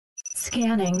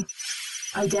Scanning.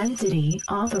 Identity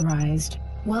authorized.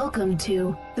 Welcome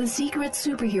to the Secret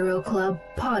Superhero Club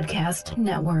Podcast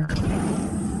Network.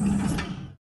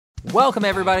 Welcome,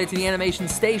 everybody, to the Animation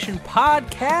Station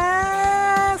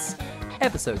Podcast,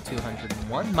 episode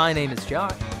 201. My name is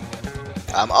Josh.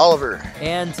 I'm Oliver.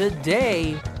 And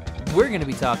today, we're going to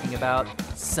be talking about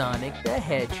Sonic the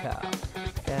Hedgehog.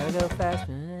 Gotta go fast.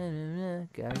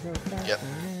 Gotta go fast. Yep.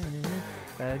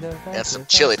 Gotta go fast. And some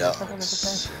chili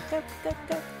dogs.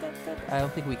 I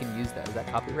don't think we can use that. Is that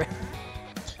copyright?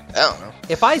 I don't know.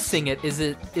 If I sing it, is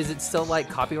it still like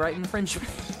copyright infringement?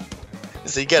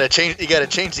 So you gotta change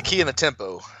the key and the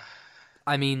tempo.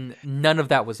 I mean, none of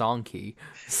that was on key.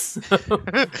 So.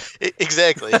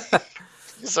 Exactly.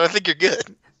 So I think you're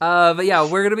good. But yeah,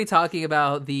 we're going to be talking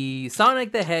about the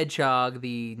Sonic the Hedgehog,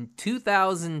 the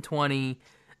 2020,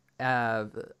 I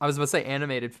was about to say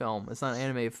animated film. It's not an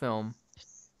animated film.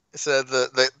 It's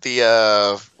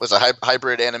the was a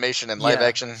hybrid animation and live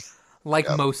action. Like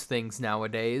most things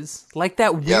nowadays. Like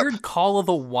that weird Call of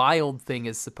the Wild thing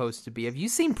is supposed to be. Have you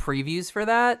seen previews for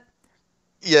that?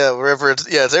 Yeah, wherever it's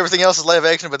everything else is live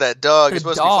action, but that dog is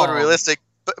supposed to be photorealistic.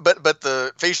 But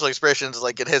the facial expressions,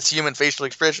 like it has human facial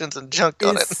expressions and junk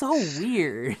on it. It's so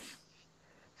weird.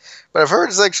 But I've heard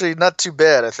it's actually not too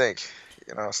bad, I think.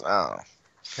 So I don't know.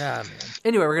 Ah, man.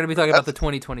 Anyway, we're going to be talking about the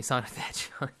 2020 Sonic the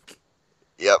Hedgehog.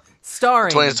 Yep.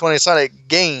 Starring 2020 Sonic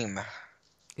game.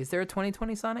 Is there a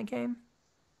 2020 Sonic game?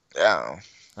 Yeah.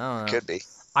 I don't know. Could be.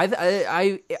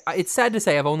 I it's sad to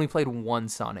say I've only played one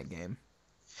Sonic game.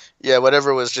 Yeah,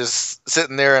 whatever was just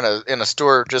sitting there in a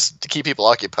store just to keep people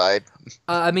occupied.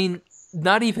 I mean,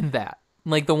 not even that.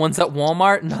 Like the ones at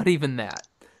Walmart, not even that.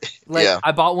 Like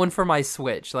I bought one for my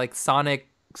Switch, like Sonic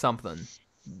something,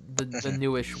 the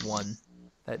newish one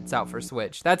that's out for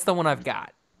Switch. That's the one I've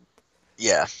got.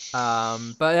 Yeah.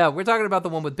 But yeah, we're talking about the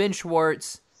one with Ben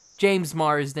Schwartz, James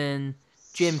Marsden,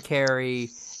 Jim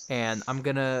Carrey, and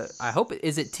I hope,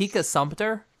 is it Tika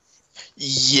Sumpter?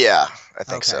 Yeah, I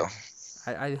think so.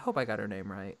 I hope I got her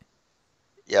name right.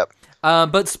 Yep.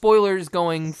 But spoilers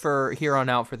going for here on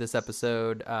out for this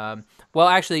episode. Well,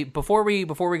 actually, before we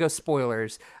go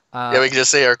spoilers, we can just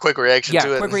say our quick reaction to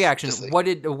it. Yeah, quick reaction. What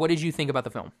did you think about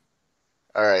the film?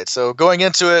 All right, so going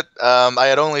into it, I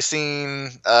had only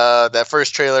seen that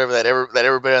first trailer that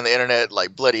everybody on the internet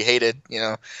like bloody hated,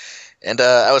 and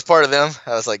I was part of them.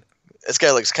 I was like, this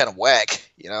guy looks kind of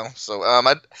whack, So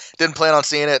I didn't plan on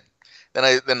seeing it.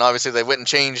 Then obviously they went and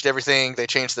changed everything. They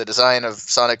changed the design of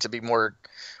Sonic to be more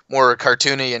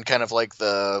cartoony and kind of like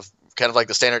the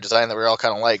standard design that we all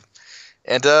kind of like.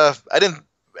 And I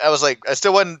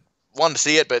still wasn't wanting to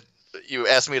see it, but you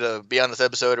asked me to be on this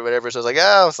episode or whatever, so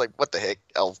I was like, what the heck?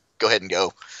 I'll go ahead and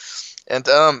go. And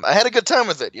I had a good time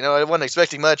with it. I wasn't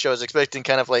expecting much. I was expecting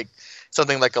kind of like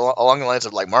something like along the lines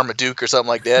of like Marmaduke or something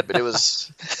like that, but it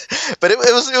was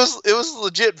it was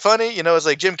legit funny. It was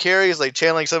like Jim Carrey is like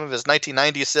channeling some of his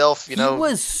 1990s self, He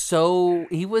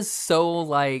was so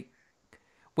like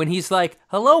when he's like,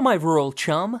 "Hello, my rural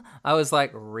chum." I was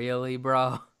like, "Really,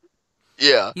 bro?"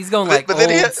 Yeah. He's going like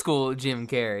old school Jim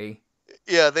Carrey.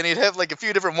 Yeah, then he'd have like a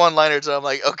few different one-liners, and I'm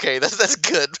like, okay, that's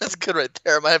good. That's good right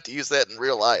there. I might have to use that in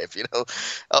real life,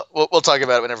 We'll talk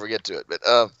about it whenever we get to it.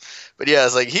 But yeah,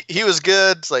 it's like he was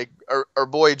good. It's like our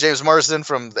boy James Marsden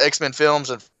from the X-Men films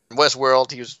and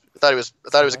Westworld. I thought he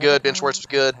was good. Ben Schwartz was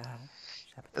good.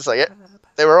 It's like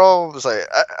they were all. It's like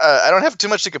I don't have too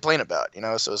much to complain about,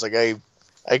 So it's like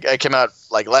I came out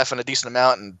like laughing a decent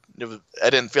amount, and I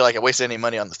didn't feel like I wasted any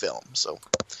money on the film. So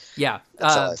yeah,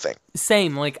 that's all I think.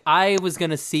 Same. Like I was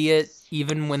gonna see it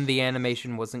even when the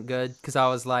animation wasn't good because I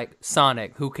was like,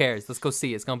 Sonic, who cares? Let's go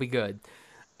see it. It's gonna be good.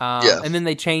 And then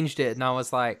they changed it, and I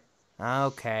was like,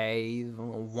 okay,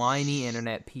 whiny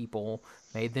internet people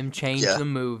made them change the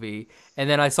movie. And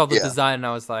then I saw the design, and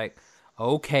I was like,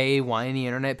 okay, whiny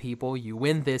internet people, you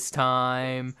win this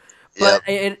time. But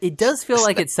it does feel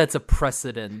like it sets a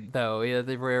precedent, though,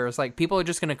 where it's like people are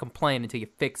just going to complain until you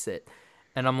fix it.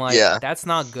 And I'm like, that's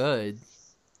not good.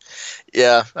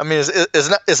 Yeah, I mean,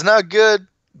 it's not good,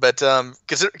 but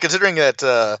considering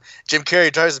that Jim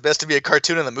Carrey tries his best to be a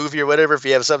cartoon in the movie or whatever, if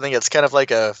you have something that's kind of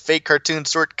like a fake cartoon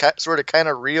sort of kind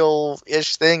of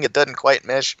real-ish thing, it doesn't quite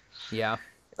mesh. Yeah.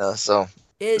 So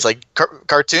it's like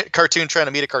cartoon trying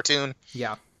to meet a cartoon.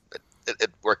 Yeah.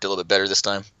 It worked a little bit better this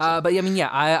time. But I mean,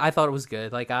 I thought it was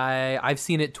good. Like I've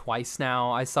seen it twice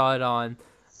now. I saw it on.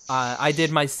 I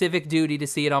did my civic duty to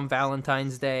see it on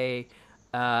Valentine's Day,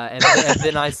 and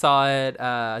then I saw it.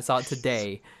 I saw it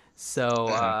today. So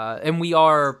and we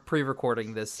are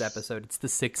pre-recording this episode. It's the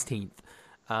 16th.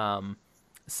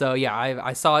 So yeah,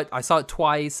 I saw it. I saw it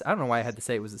twice. I don't know why I had to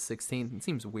say it was the 16th. It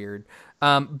seems weird.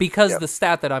 Because the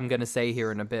stat that I'm going to say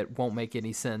here in a bit won't make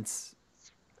any sense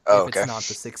if it's not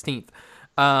the 16th.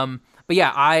 But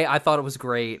yeah, I thought it was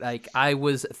great. Like, I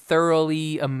was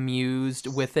thoroughly amused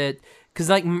with it because,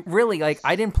 like, really, like,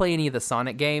 I didn't play any of the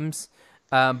Sonic games,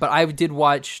 but I did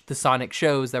watch the Sonic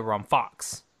shows that were on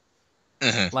Fox.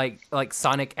 Mm-hmm. Like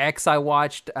Sonic X, I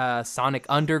watched. Sonic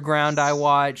Underground, I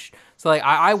watched. So like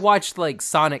I watched like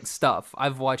Sonic stuff.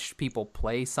 I've watched people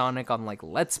play Sonic on like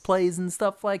Let's Plays and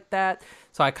stuff like that.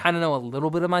 So I kind of know a little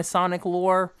bit of my Sonic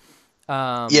lore.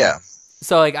 So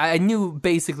like I knew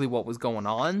basically what was going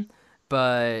on,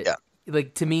 but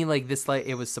like to me like this like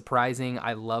it was surprising.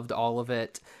 I loved all of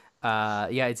it.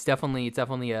 It's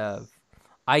definitely a.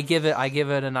 I give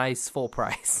it a nice full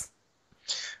price.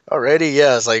 Already,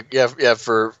 yeah, it's like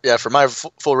for my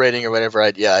full rating or whatever,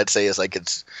 I'd say it's like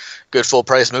it's good full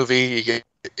price movie. You get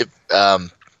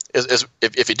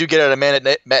if you do get it at a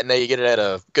matinee, you get it at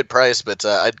a good price, but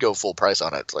I'd go full price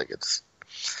on it. It's like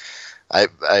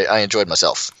I enjoyed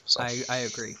myself. So. I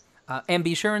agree, and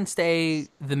be sure and stay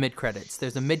the mid credits.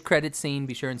 There's a mid credit scene.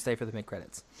 Be sure and stay for the mid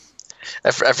credits.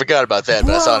 I forgot about that,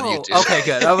 but I saw it on YouTube. Okay,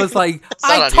 good. I was like,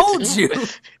 I told you.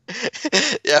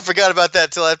 Yeah, I forgot about that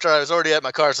until after I was already at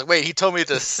my car. I was like, wait, he told me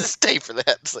to stay for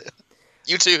that. So,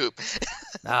 YouTube.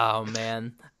 Oh,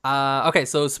 man. Okay,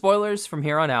 so spoilers from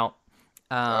here on out.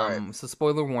 All right. So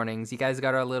spoiler warnings. You guys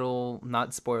got our little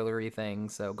not spoilery thing,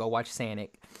 so go watch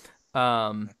Sonic.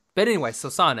 But anyway, so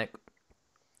Sonic.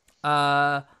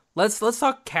 Let's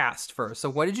talk cast first. So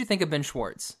what did you think of Ben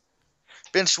Schwartz?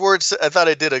 Ben Schwartz, I thought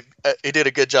he did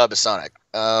a good job as Sonic.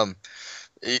 I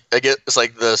guess it's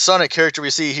like the Sonic character we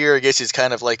see here. I guess he's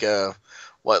kind of like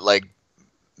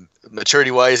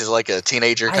maturity wise is like a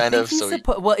teenager kind of.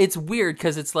 Well, it's weird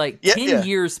because it's like 10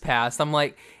 years passed. I'm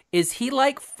like, is he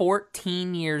like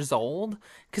 14 years old?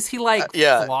 Because he like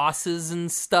flosses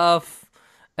and stuff,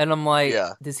 and I'm like,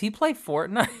 does he play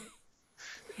Fortnite?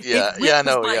 I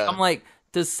know. I'm like,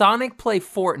 does Sonic play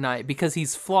Fortnite because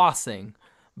he's flossing?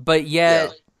 But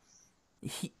yet,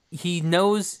 he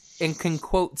knows and can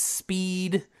quote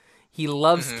speed. He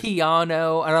loves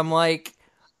Keanu, and I'm like,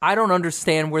 I don't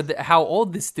understand how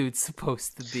old this dude's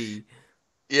supposed to be.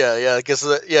 Because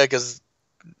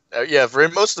for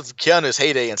most of Keanu's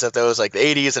heyday and stuff, that was like the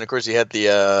 '80s, and of course you had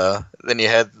the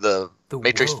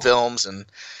Matrix films and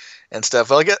stuff.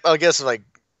 Well, I guess like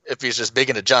if he's just big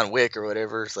into John Wick or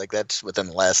whatever, it's like that's within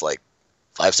the last like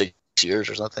 5-6 years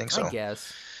or something. So I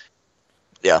guess.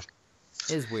 Yeah,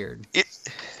 it is weird.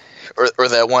 Or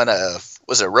that one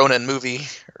was a Ronin movie.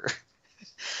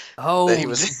 He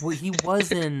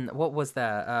was in what was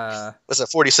that? Was it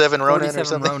 47 Ronin 47 or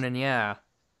something? Ronin, yeah.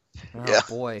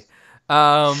 Boy.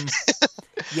 So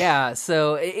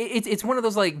it's one of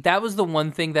those like that was the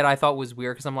one thing that I thought was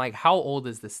weird because I'm like, how old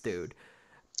is this dude?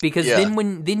 Because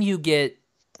then you get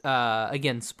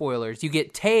again spoilers, you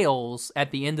get Tails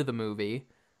at the end of the movie.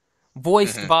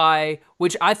 Voiced by,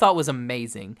 which I thought was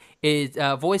amazing, is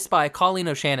voiced by Colleen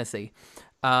O'Shaughnessy.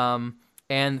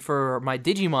 And for my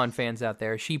Digimon fans out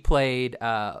there, she played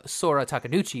Sora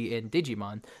Takanuchi in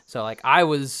Digimon. So like I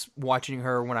was watching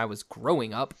her when I was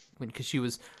growing up because she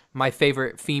was my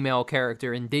favorite female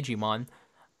character in Digimon.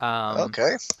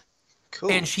 Okay,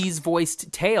 cool. And she's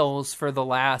voiced Tails for the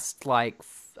last I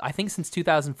think since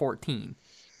 2014.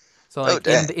 So like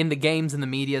in the games and the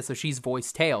media, so she's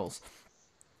voiced Tails.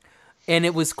 And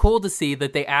it was cool to see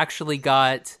that they actually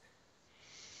got.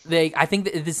 I think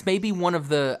that this may be one of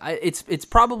the. It's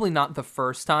probably not the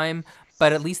first time,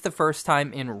 but at least the first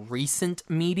time in recent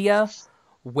media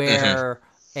where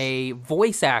a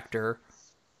voice actor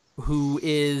who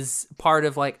is part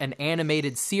of like an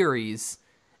animated series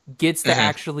gets to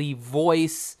actually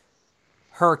voice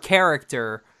her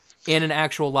character in an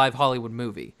actual live Hollywood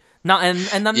movie. Not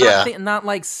not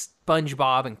like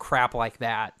SpongeBob and crap like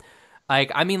that.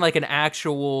 Like I mean, like an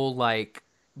actual like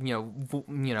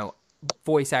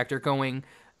voice actor going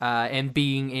and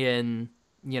being in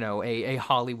a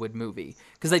Hollywood movie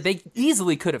because like they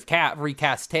easily could have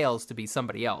recast Tails to be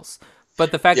somebody else,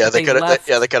 but the fact that they could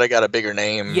have got a bigger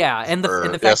name. Yeah, and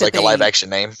the fact that like a live action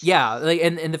name. Yeah, like,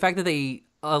 and the fact that they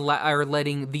are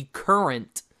letting the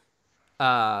current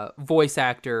voice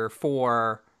actor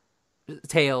for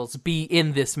Tails be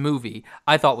in this movie,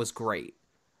 I thought was great.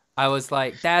 I was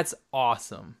like, that's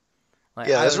awesome. Like,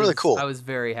 that's really cool. I was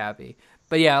very happy.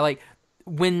 But yeah, like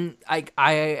when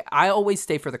I always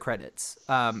stay for the credits.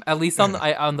 At least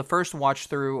on the first watch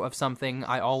through of something,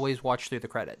 I always watch through the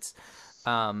credits.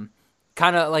 Kind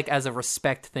of like as a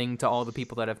respect thing to all the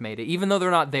people that have made it. Even though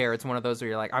they're not there, it's one of those where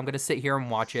you're like, I'm going to sit here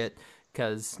and watch it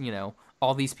because, you know,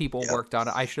 all these people worked on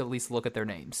it. I should at least look at their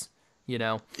names, you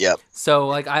know? Yep. So,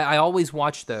 like, I always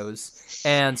watch those,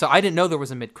 and so I didn't know there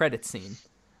was a mid-credits scene,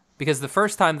 because the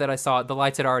first time that I saw it, the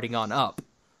lights had already gone up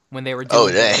when they were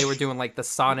doing like the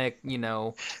Sonic, you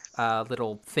know,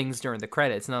 little things during the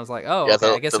credits, and I was like, oh, yeah,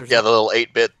 okay, I guess there's the little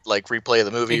 8-bit like replay of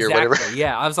the movie or whatever.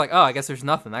 Yeah, I was like, oh, I guess there's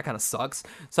nothing. That kind of sucks.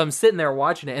 So I'm sitting there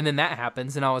watching it, and then that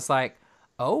happens, and I was like,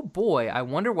 oh boy, I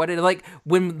wonder what it like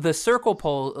when the circle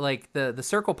the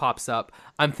circle pops up.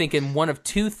 I'm thinking one of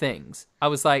two things. I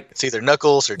was like, it's either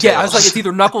Knuckles or Tails. Yeah, I was like, it's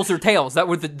either Knuckles or Tails.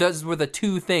 Those were the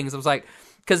two things. I was like,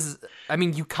 because I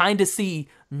mean, you kind of see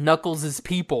Knuckles'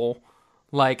 people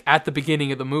like at the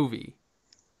beginning of the movie.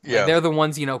 Yeah, like, they're the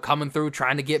ones, you know, coming through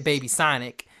trying to get Baby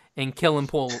Sonic and killing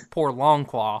poor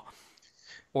Longclaw,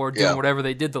 or doing whatever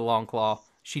they did to Longclaw.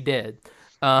 She did.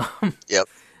 Yep.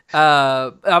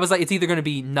 I was like, it's either going to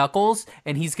be Knuckles,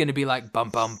 and he's going to be like, bum,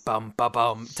 bum, bum, bum,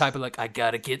 bum, type of like, I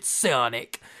gotta get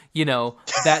Sonic, you know,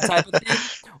 that type of thing.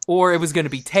 Or it was going to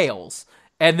be Tails.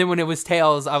 And then when it was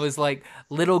Tails, I was like,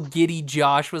 little giddy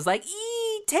Josh was like,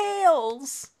 eee,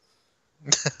 Tails.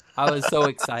 I was so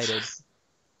excited.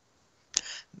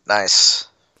 Nice.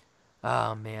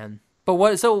 Oh, man. But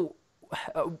what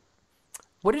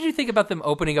did you think about them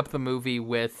opening up the movie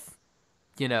with,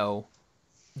 you know,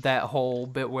 that whole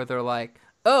bit where they're like,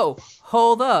 oh,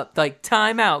 hold up, like,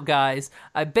 time out, guys.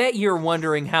 I bet you're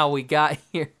wondering how we got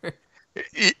here.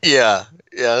 Yeah.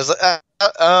 It's like,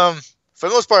 for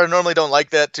the most part, I normally don't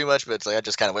like that too much, but it's like I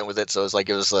just kind of went with it. So it's like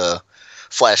it was a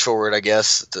flash forward, I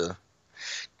guess.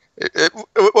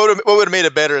 What would have made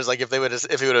it better is like if he would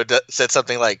have said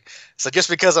something like, "So just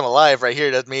because I'm alive right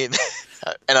here doesn't mean,"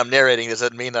 and I'm narrating this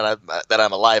doesn't mean that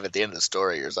I'm alive at the end of the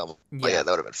story or something. Yeah, that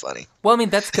would have been funny. Well, I mean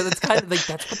that's because it's kind of like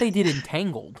that's what they did in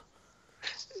Tangled.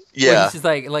 Yeah, it's just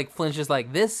like Flynn's just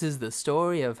like, this is the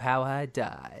story of how I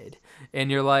died,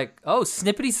 and you're like, oh,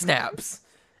 snippety snaps,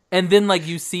 and then like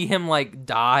you see him like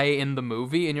die in the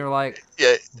movie, and you're like,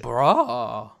 yeah,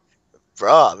 brah,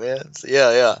 man,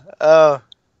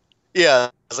 yeah,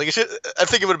 it's like I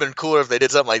think it would have been cooler if they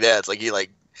did something like that. It's like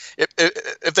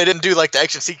if they didn't do like the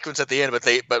action sequence at the end,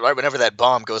 but right whenever that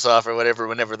bomb goes off or whatever,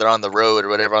 whenever they're on the road or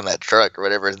whatever on that truck or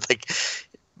whatever, it's like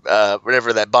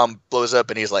whenever that bomb blows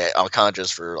up and he's like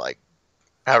unconscious for like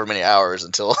however many hours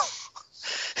until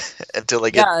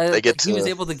they get to. He was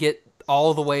able to get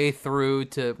all the way through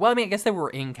to. Well, I mean, I guess they were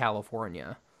in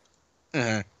California,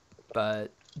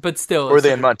 but still, or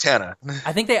they in Montana?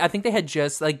 I think they had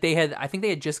just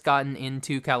gotten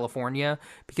into California,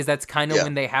 because that's kind of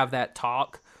when they have that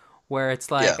talk where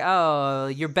it's like, oh,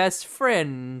 your best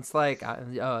friend. It's like,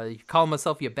 you call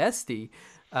myself your bestie,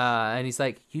 and he's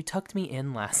like, you tucked me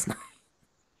in last night.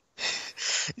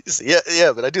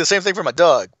 Yeah, but I do the same thing for my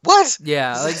dog. What?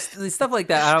 Yeah, like stuff like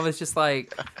that. And I was just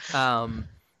like,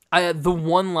 the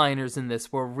one-liners in this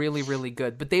were really, really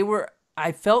good, but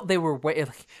I felt they were way.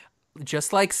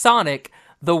 Just like Sonic,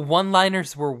 the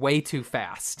one-liners were way too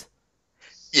fast.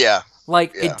 Yeah.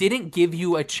 Like, it didn't give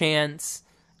you a chance.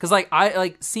 Because, like, I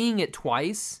like seeing it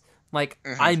twice. Like,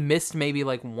 I missed maybe,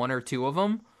 like, one or two of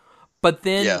them. But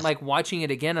then, like, watching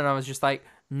it again, and I was just like,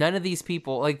 none of these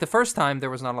people... Like, the first time, there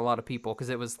was not a lot of people, because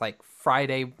it was, like,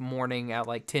 Friday morning at,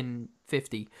 like,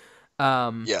 10:50.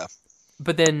 Yeah.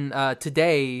 But then,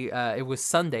 today, it was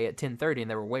Sunday at 10:30,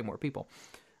 and there were way more people.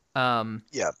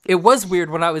 It was weird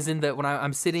when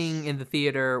I'm sitting in the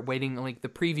theater waiting, like the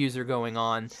previews are going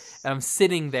on, and I'm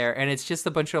sitting there and it's just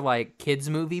a bunch of like kids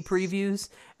movie previews,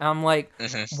 and I'm like,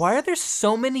 why are there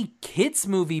so many kids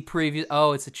movie previews?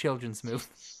 Oh, it's a children's movie.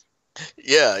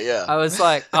 Yeah. I was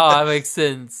like, oh, that makes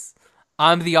sense.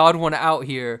 I'm the odd one out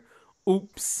here.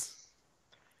 Oops.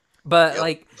 But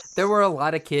like there were a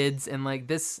lot of kids, and like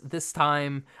this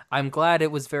time I'm glad it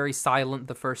was very silent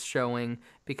the first showing,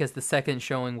 because the second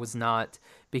showing was not,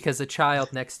 because a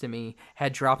child next to me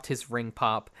had dropped his ring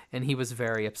pop, and he was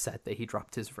very upset that he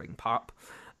dropped his ring pop.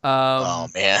 Oh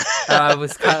man. I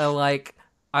was kind of like,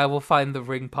 I will find the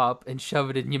ring pop and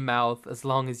shove it in your mouth as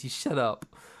long as you shut up.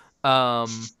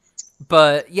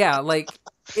 But yeah, like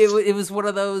it was one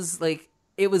of those, like,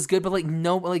 it was good, but like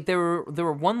no, like there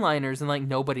were one-liners and like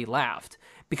nobody laughed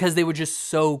because they were just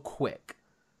so quick.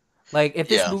 Like if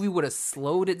this movie would have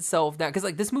slowed itself down, because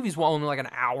like this movie's only like an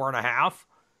hour and a half.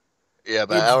 Yeah,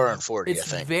 about an hour and 40. I think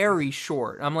it's very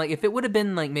short. I'm like, if it would have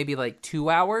been like maybe like 2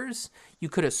 hours, you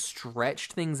could have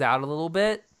stretched things out a little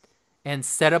bit and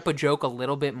set up a joke a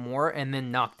little bit more, and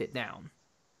then knocked it down.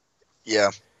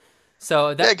 Yeah. So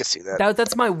I can see that.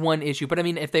 That's my one issue. But I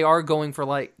mean, if they are going for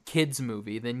like kids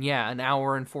movie, then yeah, an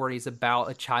hour and 40 is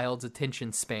about a child's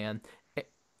attention span,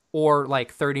 or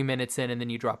like 30 minutes in and then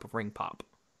you drop a ring pop.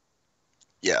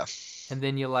 Yeah. And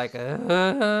then you're like,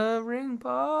 ring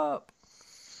pop.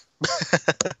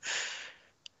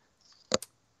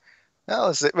 Well,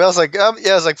 it's like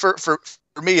yeah, it's like for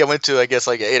me, I went to I guess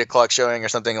like an 8 o'clock showing or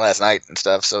something last night and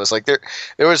stuff. So it's like there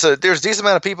was a decent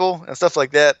amount of people and stuff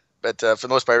like that, but for the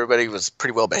most part, everybody was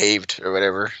pretty well behaved or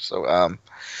whatever. So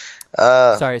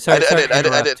sorry to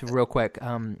interrupt real quick,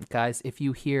 guys. If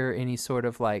you hear any sort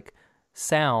of like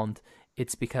sound,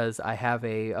 it's because I have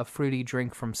a fruity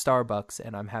drink from Starbucks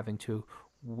and I'm having to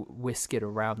whisk it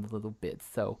around a little bit,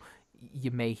 so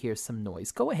you may hear some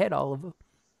noise. Go ahead, Oliver.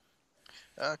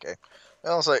 Okay.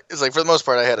 Well, it's like for the most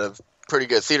part, I had a pretty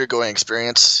good theater going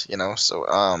experience, you know. So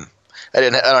I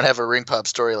don't have a ring pop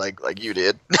story like you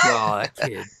did. Oh, that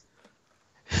kid.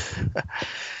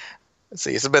 Let's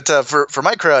see. So, but for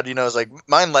my crowd, you know, it's like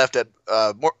mine laughed at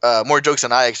more jokes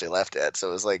than I actually laughed at. So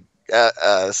it was like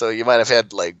so you might have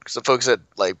had like some folks that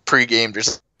like pre-gamed or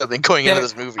something going into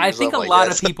this movie. I think a lot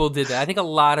of people did that. I think a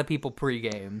lot of people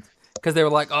pre-gamed because they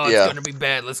were like, "Oh, it's gonna be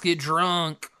bad. Let's get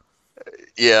drunk."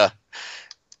 Yeah.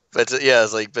 But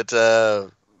it's like, it's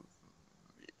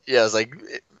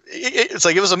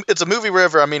a movie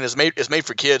wherever. I mean, it's made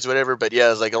for kids, whatever. But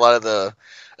yeah, it's like a lot of the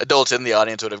adults in the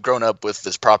audience would have grown up with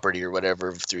this property or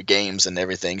whatever through games and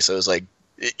everything. So it's like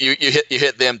you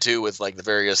hit them too with like the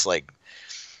various various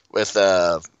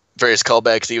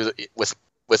callbacks either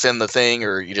within the thing,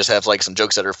 or you just have like some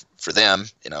jokes that are for them,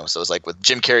 you know. So it's like with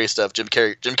Jim Carrey stuff. Jim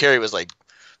Carrey was like.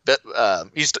 But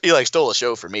he like stole a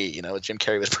show for me, you know. Jim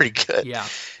Carrey was pretty good. Yeah,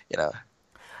 you know,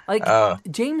 like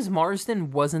James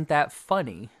Marsden wasn't that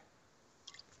funny.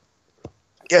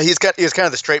 Yeah, he's kind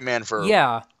of the straight man for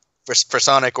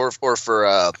Sonic or for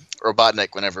Robotnik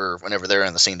whenever they're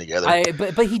in the scene together.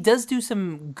 But he does do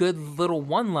some good little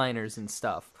one-liners and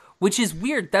stuff, which is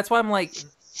weird. That's why I'm like,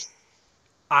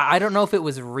 I don't know if it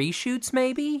was reshoots,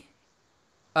 maybe.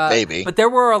 Maybe. But there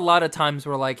were a lot of times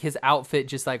where like his outfit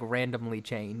just like randomly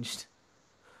changed.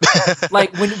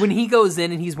 Like when he goes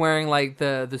in and he's wearing like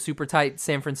the super tight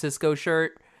San Francisco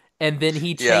shirt, and then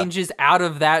he changes out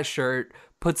of that shirt,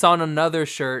 puts on another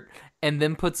shirt, and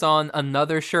then puts on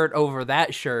another shirt over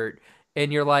that shirt,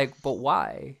 and you're like, but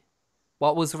why?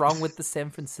 What was wrong with the San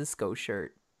Francisco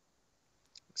shirt?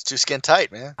 It's too skin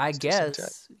tight, man. I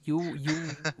guess you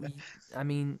I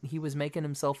mean, he was making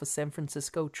himself a San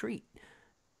Francisco treat.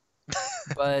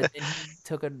 But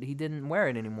he didn't wear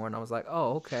it anymore, and I was like,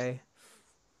 oh, okay,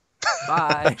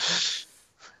 bye.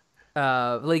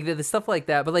 Like the stuff like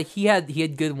that, but like he had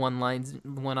good one-liners.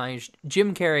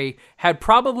 Jim Carrey had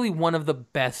probably one of the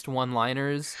best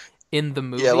one-liners in the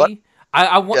movie. Yeah,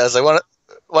 it's like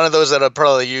one of those that I'll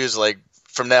probably use like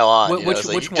from now on. Which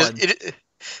one?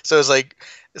 So it's like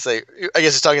I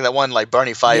guess it's talking that one like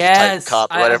Barney Fife type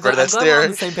cop or whatever. I'm glad we're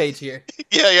on the same page here.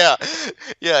 yeah.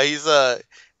 He's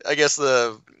I guess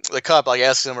the cop like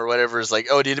asks him or whatever is like,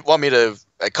 oh, do you want me to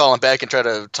call him back and try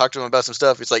to talk to him about some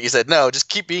stuff? He's like, he said, no, just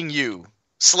keep being you.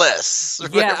 Sless.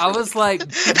 Yeah, I was like,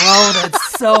 bro,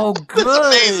 that's so good. It's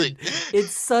amazing.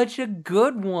 It's such a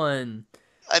good one.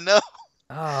 I know.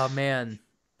 Oh man.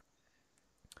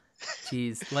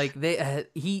 Jeez, like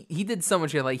he did so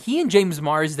much good. Like he and James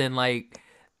Marsden, like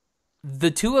the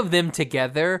two of them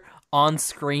together on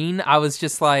screen, I was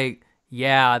just like,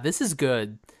 yeah, this is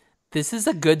good. This is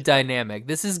a good dynamic.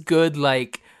 This is good,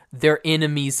 like, their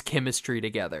enemies' chemistry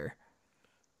together.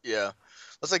 Yeah.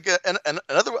 It's like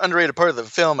another underrated part of the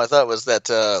film I thought was that,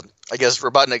 I guess,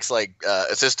 Robotnik's, like,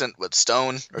 assistant with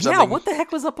Stone or something. Yeah, what the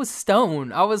heck was up with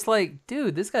Stone? I was like,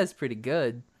 dude, this guy's pretty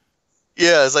good.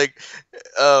 Yeah, it's like,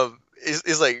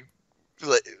 he's like,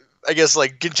 I guess,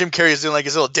 like, Jim Carrey is doing, like,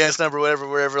 his little dance number or whatever,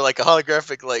 wherever, like, a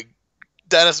holographic, like,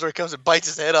 dinosaur comes and bites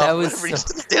his head off. That was he's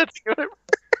dancing or whatever.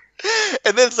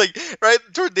 And then it's like right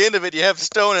toward the end of it, you have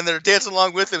Stone, and they're dancing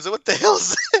along with him. So what the hell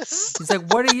is this? He's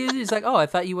like, "What are you?" He's like, "Oh, I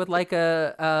thought you would like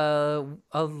a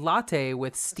latte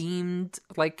with steamed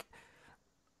like."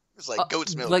 It's like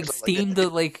goat's milk, like steamed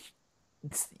like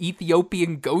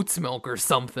Ethiopian goat's milk or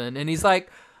something. And he's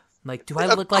like, do I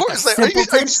look like a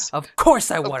simpleton? Of course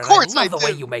I would. I love the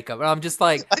way you make them. And I'm just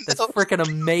like, that's freaking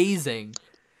amazing.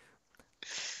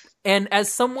 And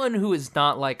as someone who is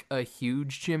not like a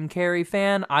huge Jim Carrey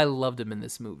fan, I loved him in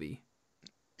this movie.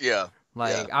 Yeah.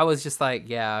 I was just like,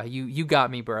 yeah, you got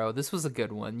me, bro. This was a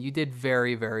good one. You did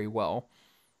very, very well.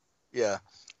 Yeah.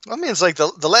 I mean, it's like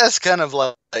the last kind of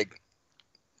like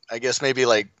I guess maybe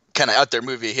like kind of out there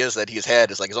movie of his that he's had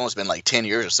is like it's almost been like 10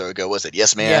 years or so ago. Was it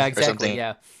Yes Man? Yeah, exactly. Or something?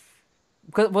 Yeah.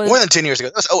 More than 10 years ago.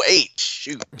 That was 2008.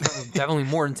 Shoot. Definitely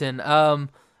more than 10.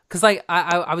 Because, like,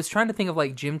 I was trying to think of,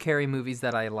 like, Jim Carrey movies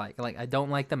that I like. Like, I don't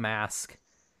like The Mask.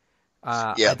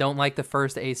 I don't like the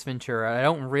first Ace Ventura. I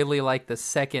don't really like the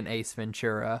second Ace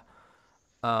Ventura.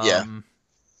 I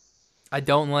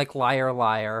don't like Liar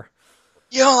Liar.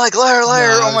 You don't like Liar Liar?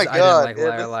 No, oh my god! I didn't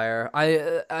like Liar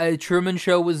Liar. I Truman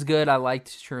Show was good. I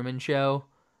liked Truman Show.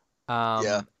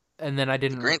 And then I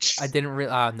didn't. Grinch. I didn't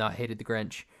really. No, I hated the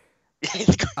Grinch.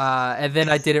 And then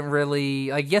I didn't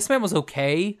really like. Yes Man was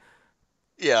okay.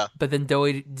 Yeah. But then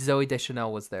Zoe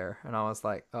Deschanel was there, and I was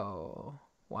like, oh,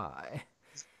 why?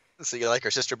 So you like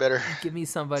her sister better? Give me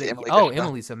somebody. Deschanel.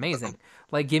 Emily's amazing.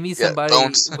 Like, give me somebody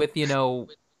with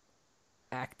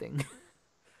acting.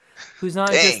 Who's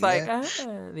not just like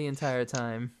the entire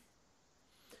time.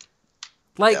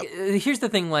 Like, here's the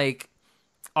thing. Like,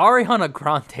 Ariana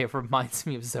Grande reminds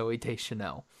me of Zoe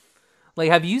Deschanel. Like,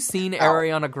 have you seen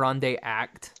Ariana Grande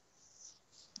act?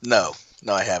 No,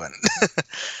 I haven't.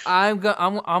 I'm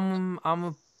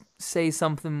gonna say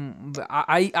something.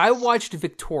 I watched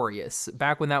Victorious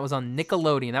back when that was on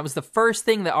Nickelodeon. That was the first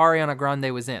thing that Ariana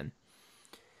Grande was in,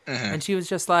 and she was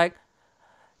just like,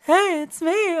 "Hey, it's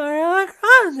me, Ariana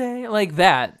Grande," like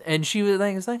that, and she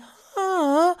was like,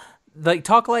 "Huh," like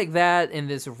talk like that in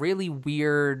this really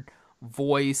weird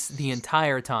voice the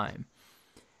entire time.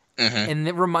 And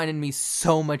it reminded me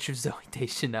so much of Zoe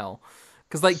Deschanel.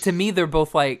 Because, like, to me, they both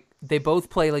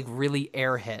play, like, really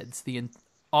airheads,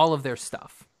 all of their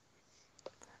stuff.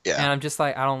 Yeah. And I'm just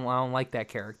like, I don't like that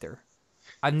character.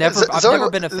 I've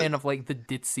never been a fan of, like, the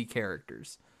ditzy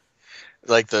characters.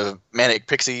 Like the Manic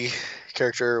Pixie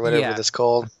character or whatever that's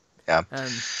called. Yeah. I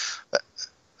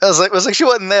was like, she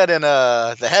wasn't that in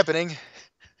The Happening.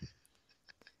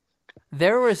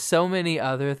 There were so many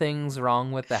other things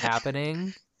wrong with The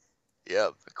Happening.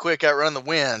 Yep. Quick, Outrun the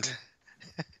Wind.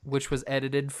 Which was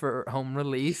edited for home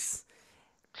release.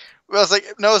 Well, it's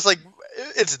like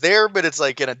it's there, but it's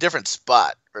like in a different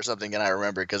spot or something. And I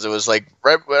remember because it was like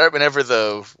right whenever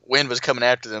the wind was coming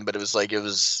after them, but it was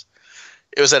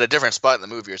at a different spot in the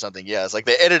movie or something. Yeah, it's like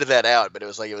they edited that out, but it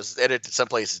was edited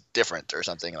someplace different or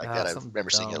something like that. I remember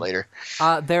seeing it later.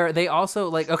 They also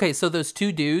like so those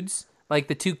two dudes, like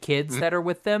the two kids that are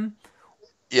with them.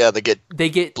 Yeah, they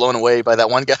get blown away by that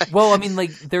one guy. Well, I mean,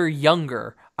 like they're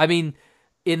younger. I mean,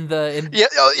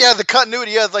 the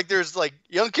continuity. Yeah, like there's like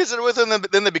young kids that are with them,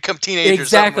 but then they become teenagers.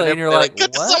 Exactly, and you're like,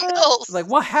 what? Like,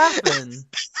 what happened?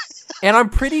 And I'm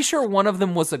pretty sure one of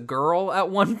them was a girl at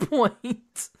one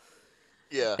point.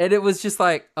 Yeah, and it was just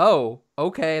like, oh,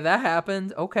 okay, that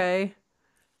happened. Okay,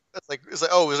 it's like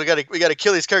we gotta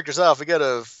kill these characters off. We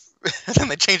gotta. And then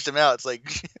they changed them out. It's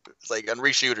like on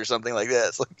reshoot or something like that.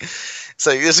 It's like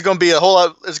this is going to be a whole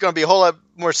lot. It's going to be a whole lot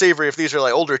more savory if these are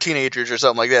like older teenagers or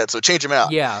something like that. So change them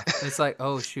out. Yeah, it's like,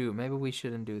 oh shoot, maybe we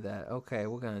shouldn't do that. Okay,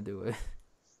 we're gonna do it.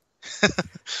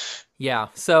 Yeah.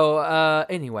 So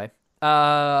anyway,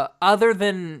 other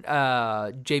than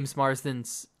James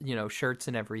Marsden's shirts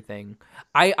and everything,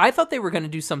 I thought they were gonna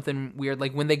do something weird,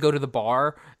 like when they go to the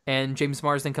bar and James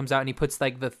Marsden comes out and he puts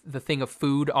like the thing of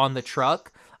food on the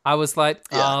truck. I was like,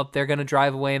 they're going to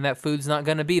drive away and that food's not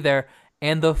going to be there.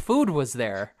 And the food was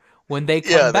there when they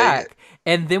come back.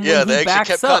 And then when he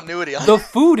backs up, the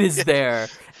food is there.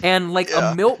 And like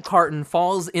a milk carton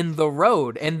falls in the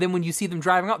road. And then when you see them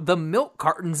driving up, the milk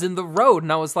carton's in the road.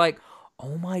 And I was like,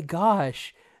 oh my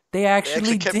gosh, they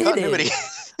actually did it.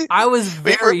 I was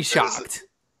very shocked.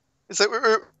 It's like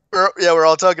we're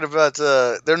all talking about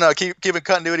they're not keeping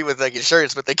continuity with like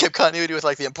insurance, but they kept continuity with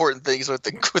like the important things with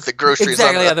the groceries.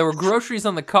 Exactly, there were groceries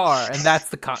on the car, and that's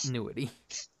the continuity.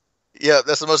 Yeah,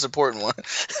 that's the most important one.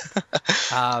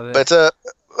 But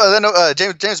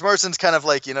then James Marsden's kind of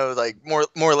like like more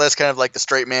or less kind of like the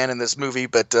straight man in this movie,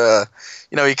 but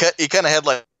he kind of had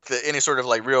like any sort of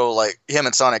like real like him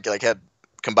and Sonic like had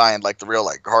combined like the real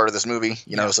like heart of this movie.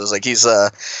 So it's like he's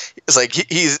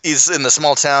in the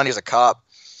small town. He's a cop.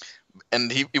 And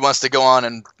he wants to go on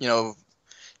and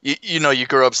you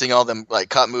grow up seeing all them like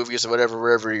cop movies or whatever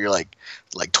wherever you're like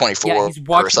 24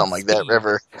 or something like that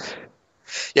wherever.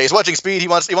 Yeah, he's watching Speed. He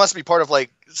wants to be part of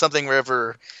like something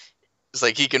wherever it's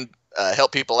like he can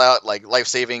help people out, like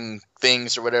life-saving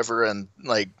things or whatever, and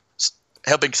like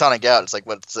helping Sonic out. It's like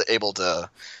what's able to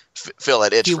fill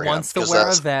that itch for him. He wants to wear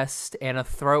a vest and a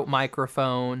throat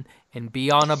microphone and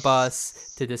be on a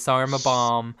bus to disarm a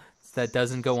bomb that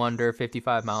doesn't go under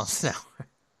 55 miles an hour.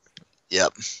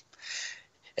 Yep.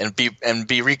 And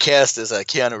be recast as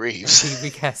Keanu Reeves. Be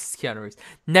recast as Keanu Reeves.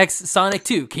 Next, Sonic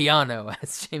 2, Keanu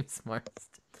as James Marsden.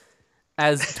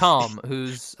 As Tom,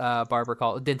 whose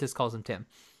dentist calls him Tim.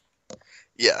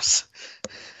 Yes.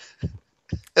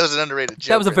 That was an underrated joke.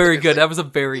 That was a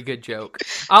very good joke.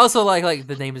 I also like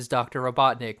the name is Dr.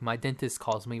 Robotnik. My dentist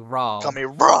calls me Rob. Call me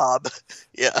Rob.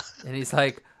 Yeah. And he's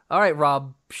like, all right,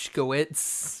 Rob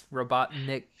Shkowitz,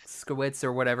 Robotnik Skowitz,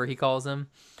 or whatever he calls him.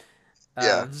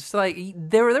 Just like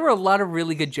there were a lot of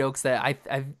really good jokes that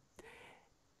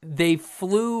they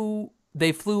flew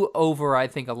over, I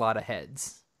think, a lot of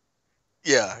heads.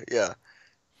 Yeah.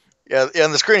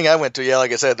 On the screening I went to,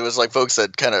 like I said, there was like folks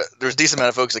that there was a decent amount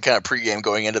of folks that kind of pregame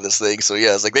going into this thing. So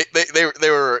yeah, it's like they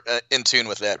were in tune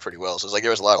with that pretty well. So it's like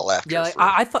there was a lot of laughter. Yeah,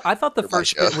 I thought the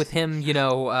first bit with him,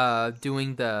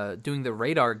 doing the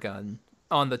radar gun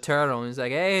on the turtle, and he's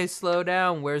like, "Hey, slow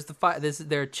down. Where's the fight?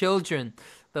 There are children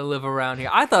that live around here."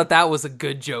 I thought that was a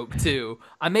good joke too.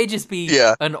 I may just be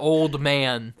an old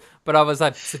man, but I was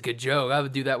like, "It's a good joke. I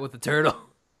would do that with a turtle."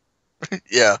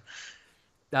 Yeah.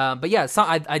 But yeah,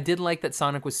 I did like that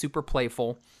Sonic was super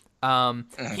playful.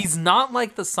 He's not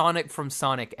like the Sonic from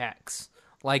Sonic X.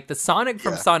 Like, the Sonic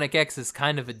from Sonic X is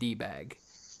kind of a D-bag.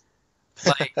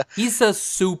 Like, he's a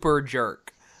super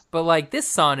jerk. But, like, this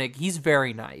Sonic, he's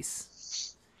very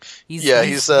nice. He's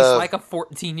like a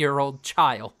 14-year-old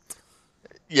child.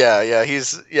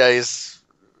 He's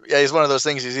one of those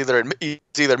things. He's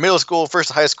either middle school,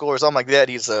 first high school, or something like that.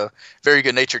 He's a very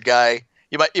good-natured guy.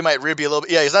 You might rib you a little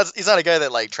bit. Yeah, he's not a guy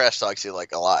that like trash talks you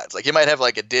like a lot. It's like he might have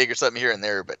like a dig or something here and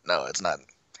there, but no, it's not.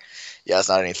 Yeah, it's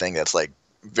not anything that's like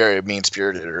very mean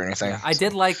spirited or anything. Yeah, I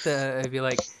did like it'd be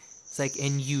like, it's like,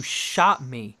 and you shot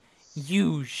me.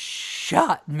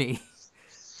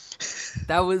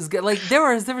 That was good. Like there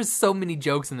was so many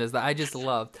jokes in this that I just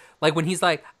loved. Like when he's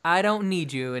like, "I don't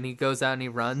need you," and he goes out and he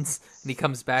runs and he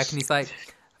comes back and he's like,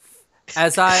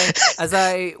 As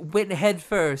I went head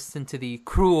first into the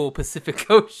cruel Pacific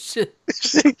Ocean.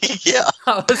 Yeah.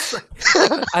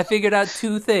 I figured out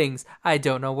two things. I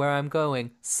don't know where I'm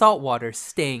going. Saltwater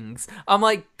stings. I'm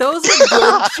like, those are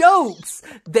good jokes.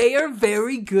 They are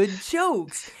very good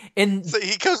jokes. And so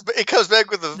he comes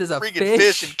back with a freaking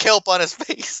fish and kelp on his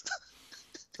face.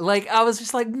 Like, I was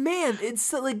just like, man,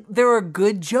 it's like there are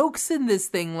good jokes in this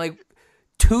thing. Like,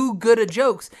 too good of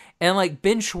jokes. And like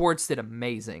Ben Schwartz did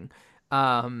amazing.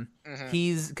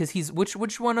 He's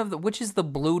which is the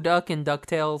blue duck in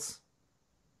DuckTales?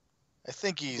 I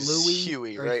think he's Louie,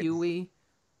 Huey, or right? Huey,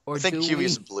 or I think Dewey.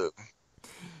 Huey's blue.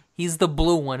 He's the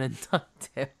blue one in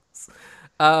DuckTales.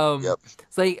 Yep.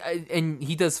 It's like, and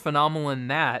he does phenomenal in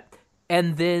that.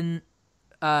 And then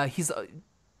he's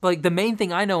like, the main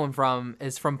thing I know him from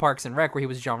is from Parks and Rec, where he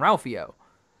was Jean-Ralphio,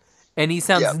 and he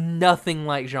sounds nothing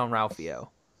like Jean-Ralphio.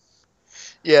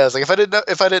 Yeah, it's like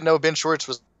if I didn't know Ben Schwartz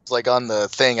was like on the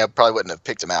thing, I probably wouldn't have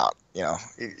picked him out. You know,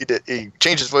 he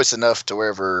changed his voice enough to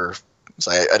wherever.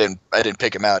 So I didn't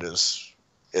pick him out as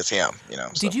him. You know.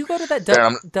 So. Did you go to that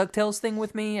DuckTales thing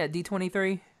with me at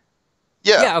D23?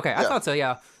 Yeah. Yeah. Okay. I thought so.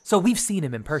 Yeah. So we've seen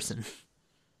him in person.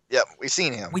 Yep, we've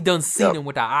seen him. We done seen him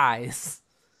with our eyes.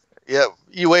 Yep,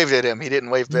 you waved at him. He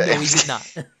didn't wave back. No, he did not.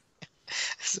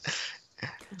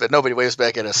 But nobody waves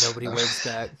back at us. Nobody waves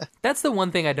back. That's the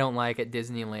one thing I don't like at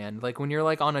Disneyland. Like when you're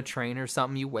like on a train or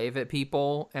something, you wave at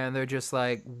people and they're just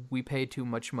like, "We pay too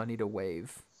much money to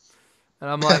wave," and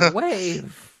I'm like,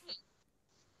 "Wave."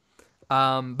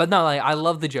 But no, like I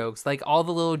love the jokes. Like all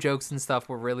the little jokes and stuff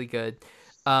were really good.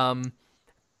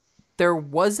 There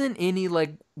wasn't any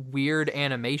like weird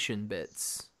animation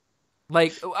bits.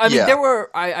 Like I mean, there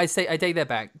were. I take that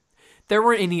back. There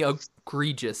weren't any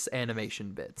egregious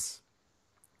animation bits.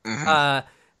 Mm-hmm.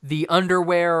 The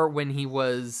underwear when he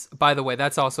was. By the way,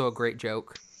 that's also a great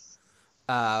joke.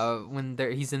 When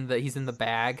he's in the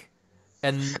bag,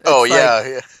 and it's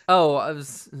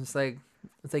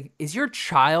like, is your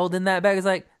child in that bag? It's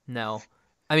like, no.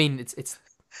 I mean, it's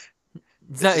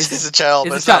a child,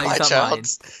 but it's not my child.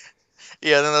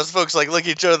 Yeah, and then those folks like look at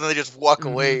each other and they just walk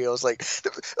away. I was like,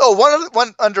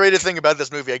 one underrated thing about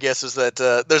this movie, I guess, is that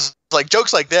there's like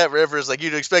jokes like that wherever it's like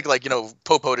you'd expect like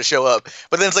Popo to show up,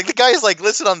 but then it's like the guy's like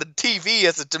listed on the TV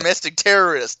as a domestic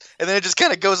terrorist, and then it just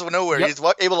kind of goes nowhere. Yep. He's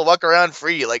able to walk around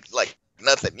free like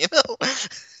nothing,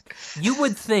 You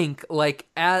would think like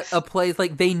at a place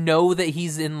like they know that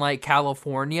he's in like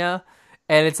California,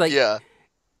 and it's like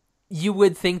you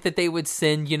would think that they would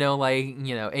send,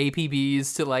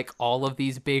 APBs to like all of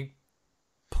these big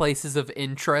places of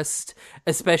interest,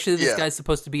 especially this guy's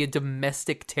supposed to be a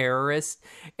domestic terrorist,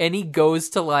 and he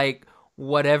goes to like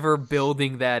whatever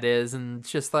building that is, and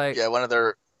it's just like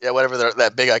whatever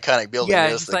that big iconic building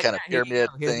is, the like, kind of pyramid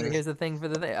thing. Here's the thing for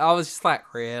the thing. I was just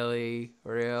like, really?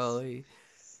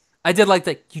 I did like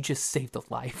that. You just saved a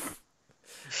life.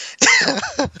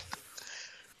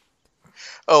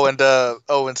 Whenever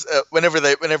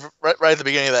right at the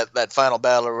beginning of that final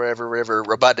battle or wherever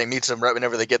Robotnik meets him, right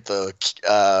whenever they get the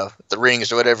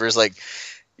rings or whatever, is like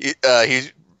he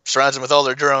surrounds them with all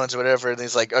their drones or whatever, and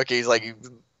he's like, okay, he's like,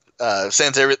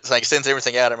 sends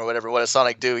everything at him or whatever. What does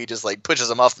Sonic do? He just like pushes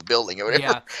him off the building or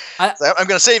whatever. Yeah, I'm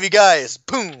gonna save you guys.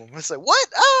 Boom. It's like what?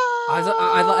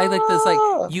 I like this.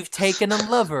 Like, you've taken a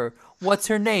lover. What's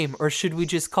her name? Or should we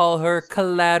just call her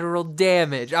Collateral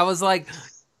Damage? I was like,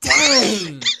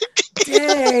 dang.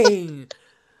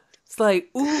 It's like,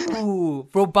 ooh,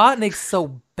 Robotnik's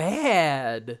so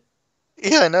bad.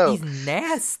 Yeah, I know. He's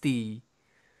nasty.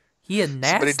 He a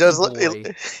nasty but he does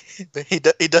boy.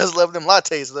 He does love them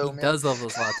lattes though. He does love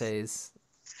those lattes.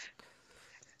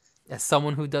 As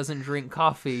someone who doesn't drink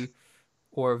coffee,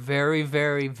 or very,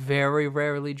 very, very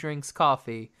rarely drinks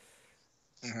coffee,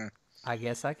 I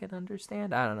guess I can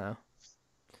understand. I don't know.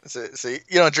 So you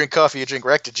don't drink coffee, you drink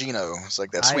Rectigino. It's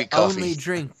like that sweet coffee. I only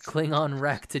drink Klingon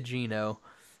Rectigino.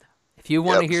 If you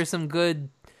want to hear some good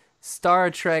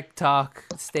Star Trek talk,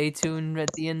 stay tuned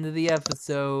at the end of the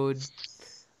episode.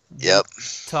 Yep.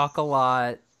 Talk a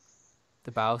lot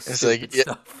about stupid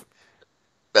stuff.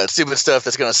 About stupid stuff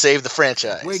that's going to save the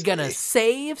franchise. We're going to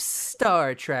save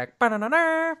Star Trek.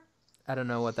 Ba-na-na-na. I don't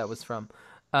know what that was from.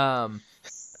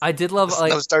 I did love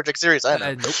no Star Trek series. I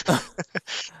know. Nope.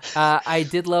 I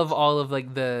did love all of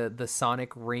like the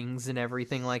Sonic rings and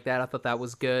everything like that. I thought that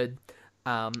was good.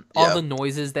 All the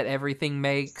noises that everything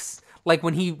makes. Like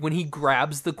when he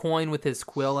grabs the coin with his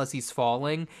quill as he's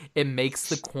falling, it makes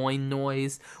the coin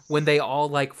noise. When they all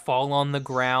like fall on the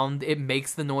ground, it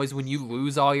makes the noise when you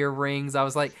lose all your rings. I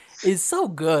was like, it's so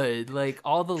good. Like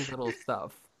all the little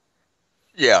stuff.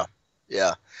 Yeah.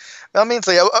 I mean,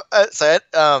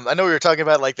 I know we were talking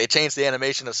about like they changed the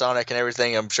animation of Sonic and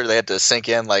everything. I'm sure they had to sink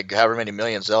in like however many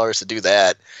millions of dollars to do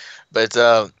that. But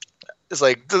it's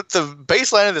like the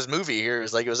baseline of this movie here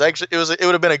is like it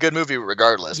would have been a good movie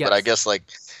regardless. Yes. But I guess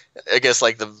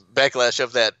like the backlash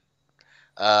of that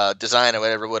design or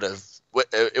whatever would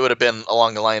have been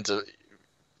along the lines of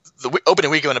the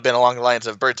opening weekend would have been along the lines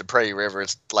of Birds of Prey, wherever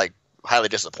it's like highly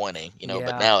disappointing, you know. Yeah.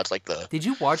 But now it's like Did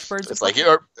you watch Birds of Prey? It's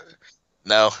like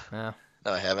no,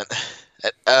 I haven't.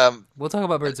 We'll talk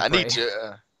about Birds of Prey. I need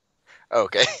to.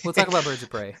 Okay. We'll talk about Birds of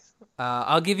Prey.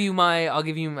 I'll give you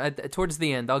towards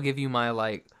the end. I'll give you my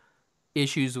like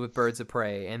issues with Birds of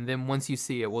Prey, and then once you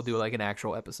see it, we'll do like an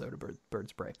actual episode of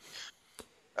Birds of Prey.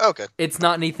 Okay. It's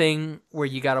not anything where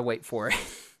you gotta wait for it.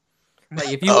 Like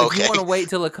if you want to wait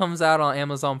till it comes out on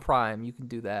Amazon Prime, you can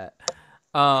do that.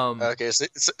 Okay,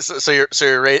 so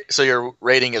your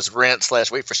rating is rent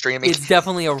 / wait for streaming. It's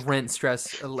definitely a rent /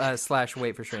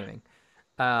 wait for streaming.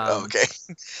 Okay.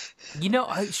 You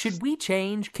know, should we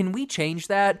change? Can we change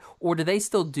that, or do they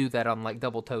still do that on like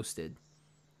Double Toasted?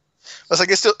 It's like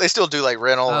they still do like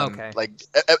rental and like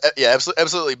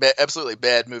absolutely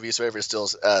bad movies. Wherever it's still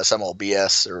some old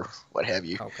BS or what have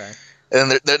you. Okay.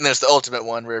 And then there's the ultimate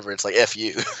one wherever it's like F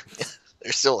you.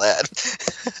 They're still that.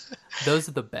 Those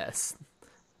are the best.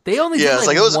 They only do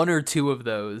like one or two of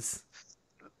those.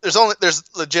 There's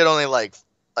legit only like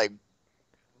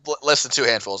less than two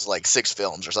handfuls, like 6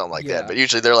 films or something like that. But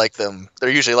usually they're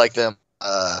usually like them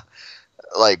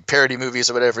like parody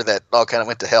movies or whatever that all kind of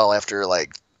went to hell after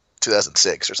like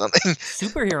 2006 or something.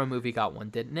 Superhero movie got one,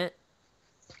 didn't it?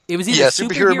 It was either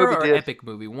superhero movie or epic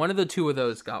movie. One of the two of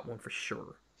those got one for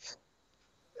sure.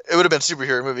 It would have been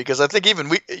superhero movie because I think even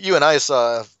you and I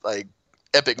saw like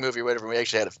epic movie or whatever. We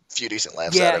actually had a few decent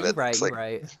laughs out of it. Yeah, you're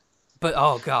right. But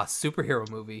oh god, superhero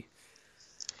movie.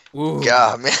 Ooh.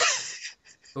 God, man.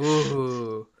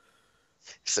 Ooh.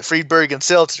 It's the Friedberg and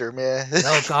Seltzer, man.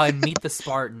 Oh god, Meet the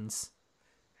Spartans.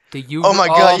 Oh my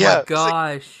god, yeah. Oh my gosh.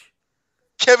 Like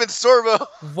Kevin Sorbo.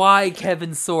 Why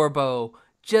Kevin Sorbo?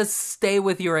 Just stay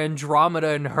with your Andromeda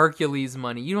and Hercules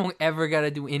money. You don't ever gotta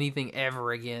do anything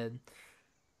ever again.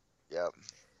 Yep.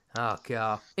 Oh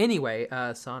god. Anyway,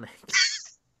 Sonic.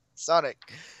 Sonic.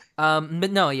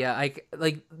 But no, yeah,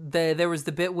 there was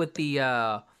the bit with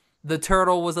the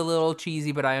turtle was a little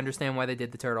cheesy, but I understand why they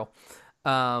did the turtle.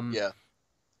 Yeah.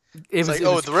 It was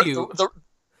cute.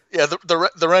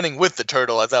 The running with the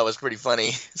turtle I thought was pretty funny.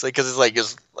 It's like because it's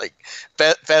like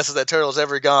fast as that turtle's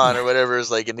ever gone or whatever.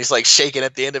 It's like and he's like shaking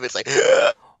at the end of it. It's like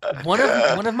one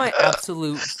of my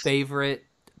absolute favorite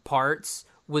parts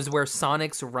was where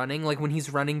Sonic's running, like when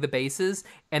he's running the bases,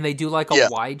 and they do like a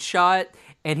wide shot,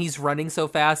 and he's running so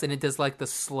fast, and it does like the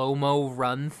slow-mo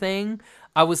run thing.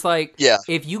 I was like,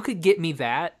 if you could get me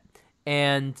that,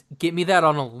 and get me that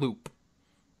on a loop,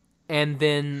 and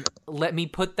then let me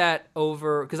put that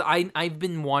over, because I've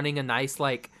been wanting a nice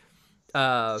like,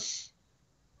 not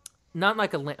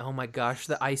like oh my gosh,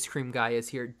 the ice cream guy is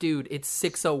here. Dude, it's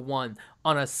 6:01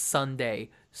 on a Sunday.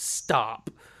 Stop.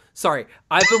 Sorry,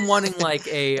 I've been wanting like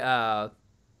a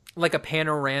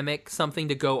panoramic something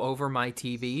to go over my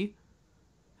TV.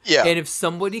 Yeah. And if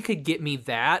somebody could get me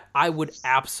that, I would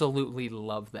absolutely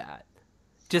love that.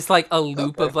 Just like a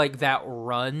loop of like that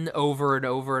run over and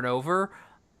over and over.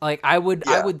 Like I would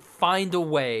find a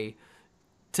way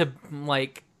to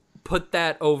like put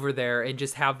that over there and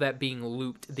just have that being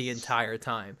looped the entire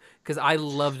time, because I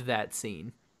loved that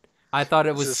scene. I thought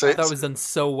it was done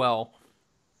so well.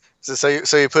 So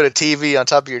you put a TV on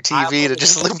top of your TV to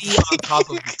just loop on top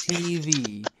of the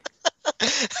TV.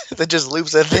 That just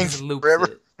loops that thing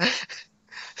forever.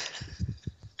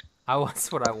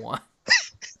 That's what I want.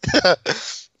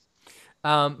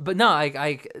 But no,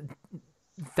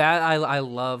 I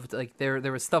loved. Like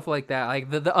there was stuff like that, like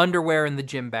the underwear and the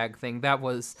gym bag thing. That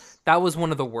was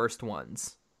one of the worst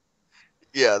ones.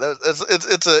 Yeah,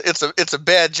 it's a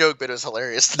bad joke, but it was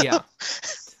hilarious. Yeah,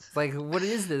 like what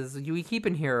is this? We keep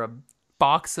in here a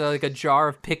box, like a jar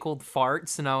of pickled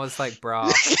farts, and I was like, bro.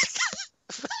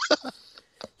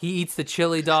 He eats the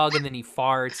chili dog and then he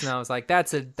farts, and I was like,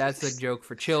 that's a joke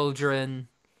for children.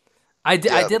 I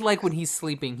did like when he's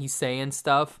sleeping, he's saying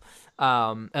stuff,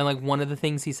 and like one of the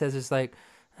things he says is like,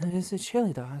 "It's a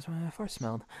chili dog. That's why my fart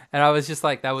smelled." And I was just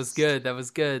like, "That was good. That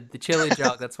was good. The chili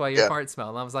dog. That's why your fart smelled."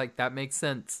 And I was like, "That makes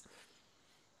sense."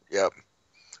 Yep.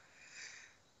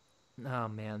 Oh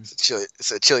man.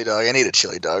 It's a chili dog. I need a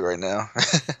chili dog right now.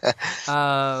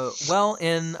 Well,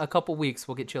 in a couple weeks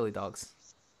we'll get chili dogs.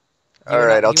 All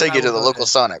right, I'll take you to the local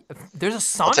Sonic. There's a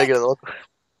Sonic? I'll take you to the local.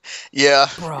 Yeah,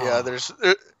 Bro. Yeah.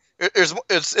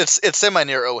 It's semi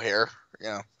near O'Hare.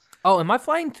 Yeah. Oh, am I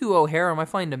flying to O'Hare or am I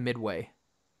flying to Midway?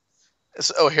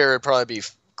 It's O'Hare would probably be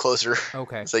closer.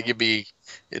 Okay. It's like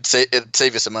it'd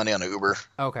save you some money on an Uber.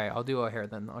 Okay, I'll do O'Hare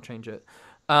then. I'll change it.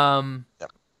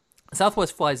 Yep.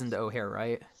 Southwest flies into O'Hare,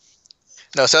 right?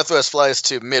 No, Southwest flies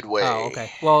to Midway. Oh,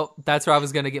 okay. Well, that's where I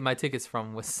was going to get my tickets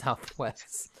from, was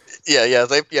Southwest. Yeah.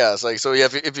 It's like, so yeah,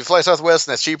 if you fly Southwest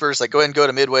and that's cheaper, it's like go ahead and go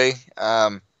to Midway.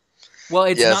 Well,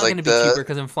 it's not going to be cheaper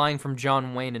because I'm flying from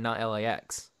John Wayne and not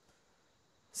LAX.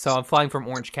 So I'm flying from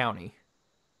Orange County.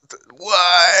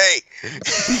 Why?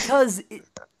 Because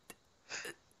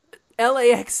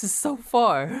LAX is so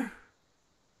far.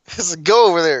 Just go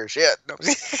over there. Shit. No.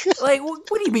 Like, what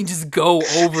do you mean just go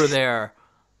over there?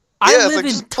 I live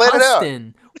in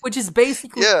Tustin, which is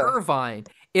basically Irvine.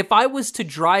 If I was to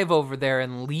drive over there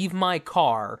and leave my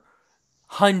car,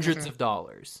 hundreds of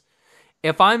dollars.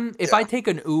 If I take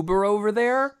an Uber over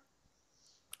there,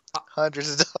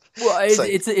 hundreds of dollars. Well,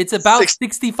 it's about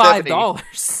 $65.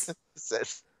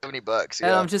 $70. Yeah.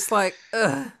 And I'm just like,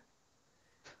 ugh.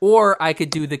 Or I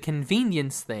could do the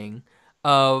convenience thing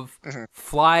of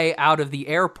fly out of the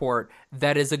airport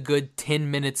that is a good 10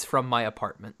 minutes from my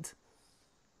apartment.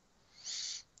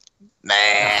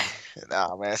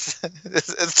 No, man,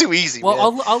 it's too easy.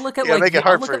 Well, man. I'll look at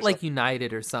like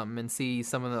United or something and see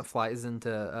someone that flies into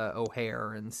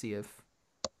O'Hare and see if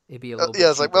it'd be a little.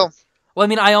 Yeah, it's cheaper. like well, I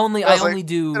mean, I only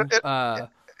do. It all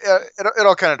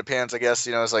kind of depends, I guess.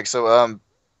 You know, it's like so.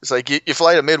 It's like you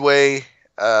fly to Midway,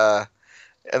 and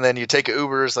then you take an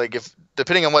Uber. It's like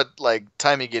depending on what like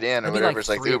time you get in or whatever. It's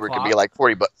like the Uber could be like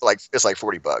 $40, like it's like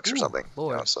 $40 or something. You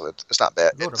know, so it's not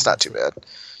bad. It's not too bad.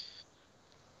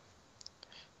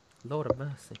 Lord of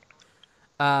mercy.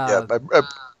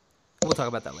 We'll talk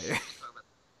about that later.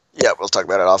 Yeah, we'll talk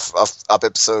about it off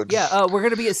episode. Yeah, we're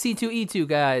going to be at C2E2,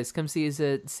 guys. Come see us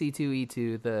at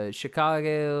C2E2, the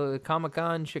Chicago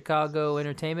Comic-Con Chicago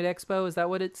Entertainment Expo. Is that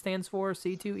what it stands for,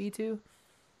 C2E2?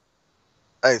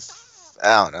 I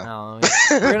don't know.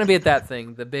 We're going to be at that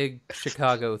thing, the big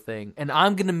Chicago thing. And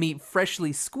I'm going to meet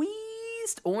freshly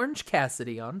squeezed Orange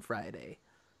Cassidy on Friday.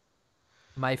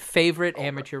 My favorite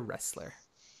amateur wrestler.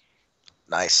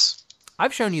 Nice.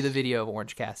 I've shown you the video of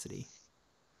Orange Cassidy.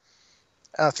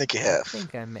 I don't think you have. I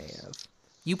think I may have.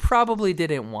 You probably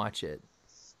didn't watch it.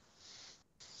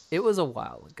 It was a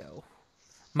while ago.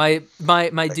 My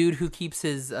dude who keeps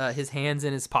his hands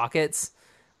in his pockets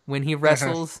when he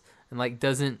wrestles and like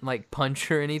doesn't like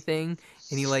punch or anything,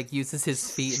 and he like uses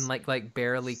his feet and like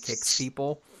barely kicks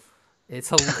people. It's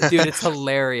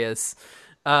hilarious.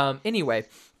 Anyway,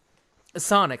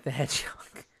 Sonic the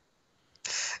Hedgehog.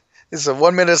 It's a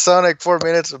 1 minute Sonic, 4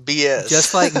 minutes of BS.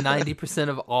 Just like 90%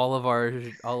 of all of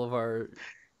our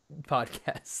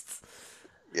podcasts.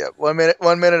 Yeah, 1 minute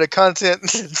of content,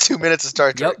 2 minutes of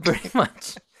Star Trek. Yep, pretty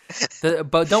much.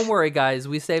 But don't worry, guys.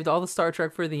 We saved all the Star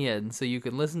Trek for the end, so you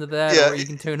can listen to that or you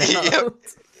can tune out.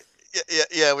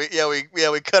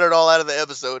 We cut it all out of the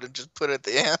episode and just put it at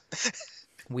the end.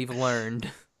 We've learned.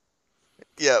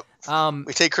 Yeah.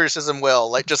 We take criticism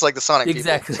well, just like the Sonic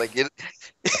exactly. People.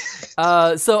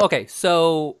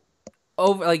 So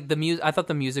over like the music, I thought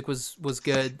the music was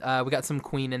good. We got some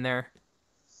Queen in there.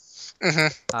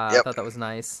 Mm-hmm. I thought that was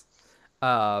nice.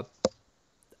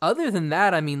 Other than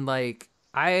that, I mean, like,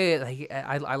 I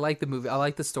like the movie. I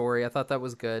like the story. I thought that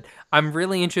was good. I'm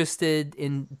really interested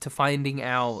into finding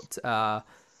out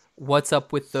what's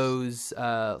up with those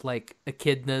like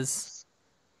echidnas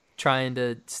trying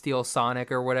to steal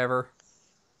Sonic or whatever.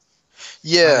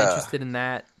 Yeah, I'm interested in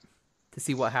that to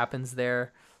see what happens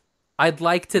there. I'd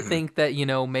like to think that, you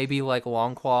know, maybe like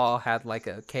Longclaw had like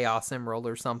a Chaos Emerald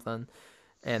or something,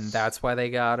 and that's why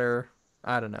they got her.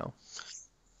 I don't know.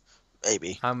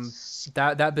 maybe.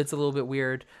 That bit's a little bit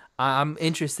weird. I'm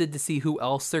interested to see who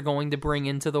else they're going to bring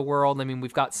into the world. I mean,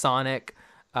 we've got Sonic,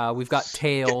 we've got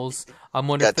Tails. I'm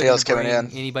wondering if they're going to bring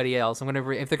anybody else. I'm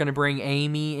wondering if they're going to bring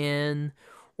Amy in,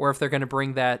 or if they're going to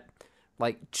bring that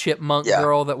like chipmunk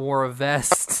girl that wore a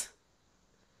vest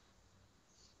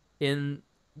in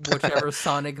whichever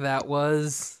Sonic that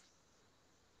was.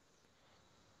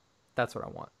 That's what I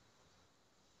want.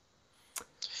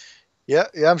 Yeah,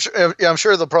 I'm sure. Yeah, I'm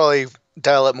sure they'll probably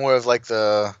dial up more of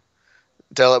the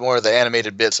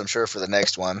animated bits. I'm sure for the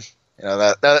next one. You know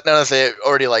that now that they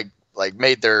already like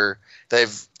made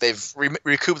they've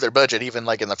recouped their budget even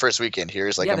like in the first weekend here.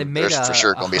 It's like they made there's for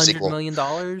sure going to be a sequel. $100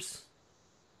 million.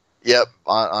 Yep,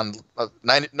 on a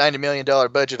 $90 million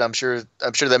budget. I'm sure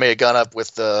that may have gone up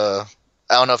with the.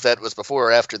 I don't know if that was before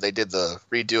or after they did the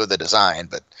redo of the design,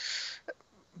 but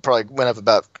probably went up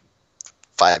about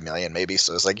 $5 million maybe.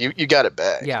 So it's like you got it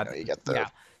back. Yeah, you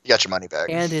got your money back.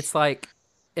 And it's like,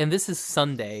 and this is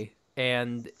Sunday,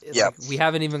 and like, we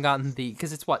haven't even gotten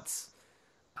because it's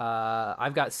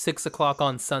I've got 6 o'clock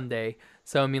on Sunday.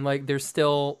 So I mean, like, there's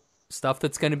still stuff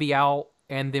that's going to be out,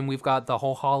 and then we've got the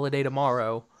whole holiday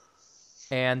tomorrow.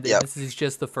 And this is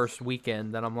just the first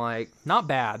weekend, and I'm like, not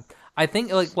bad. I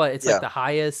think like it's like the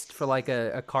highest for like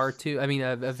a cartoon. I mean,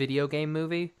 a video game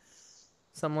movie,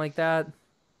 something like that.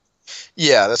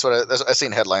 Yeah, that's what I've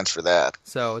seen headlines for that.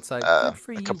 So it's like good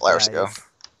for a couple hours ago.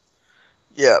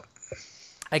 Yeah.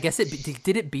 I guess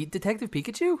did it beat Detective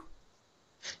Pikachu?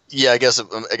 Yeah, I guess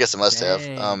it must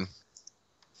have.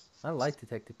 I like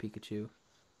Detective Pikachu.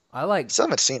 I like. Some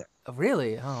haven't seen it.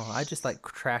 Really? Oh, I just like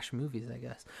trash movies, I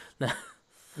guess.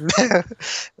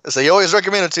 So you always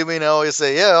recommend it to me, and I always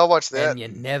say, "Yeah, I'll watch that." And you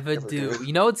never do.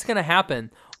 You know what's gonna happen?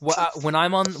 When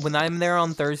I'm there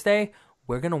on Thursday,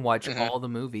 we're gonna watch all the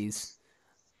movies.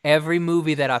 Every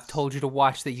movie that I've told you to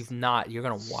watch that you've not, you're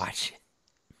gonna watch it.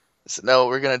 So no,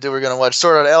 we're gonna watch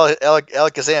Sword Art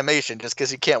Alicization just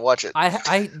because you can't watch it.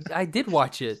 I did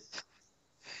watch it.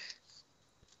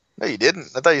 No, you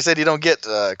didn't. I thought you said you don't get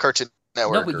Cartoon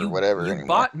Network or whatever. You anymore.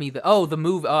 bought me the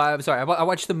movie. Oh, I'm sorry. I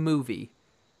watched the movie.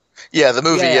 Yeah, the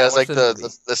movie. Yeah, it's like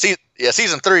the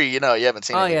season 3. You know, you haven't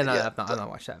seen. Oh it yeah, no, yet, I've not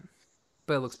watched that,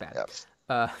 but it looks bad.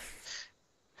 Yep.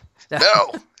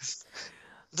 No, it's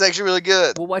actually really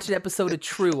good. We'll watch an episode of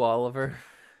True, Oliver.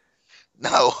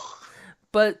 No,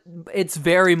 but it's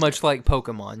very much like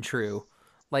Pokemon True.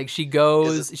 Like she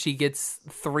goes, she gets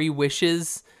 3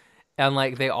 wishes, and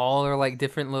like they all are like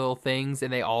different little things,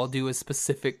 and they all do a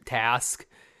specific task,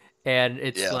 and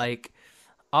it's like.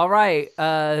 All right,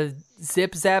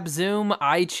 zip zap zoom.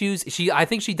 I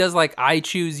think she does like I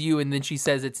choose you, and then she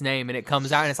says its name, and it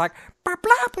comes out, and it's like blah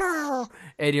blah blah,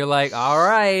 and you're like, all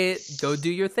right, go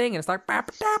do your thing, and it's like blah,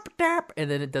 blah, blah, blah,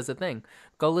 and then it does a thing.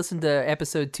 Go listen to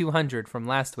episode 200 from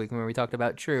last week when we talked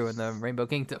about True and the Rainbow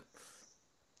Kingdom.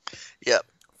 Yep,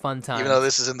 fun time. Even though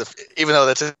that's in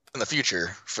the future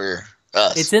for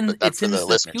us, it's in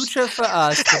the future for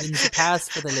us, but in the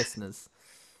past for the listeners.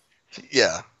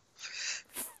 Yeah.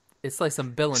 It's like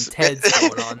some Bill and Ted's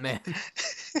going on, man.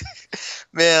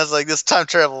 Man, it's like this time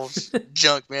travel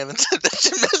junk, man.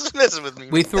 That messes with me.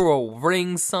 We threw a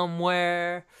ring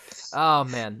somewhere. Oh,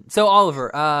 man. So,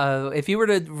 Oliver, if you were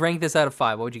to rank this out of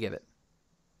 5, what would you give it?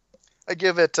 I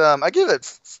give it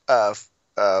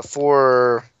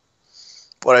 4.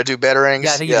 What I do Batarangs?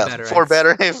 Yeah, I think you do Batarangs. 4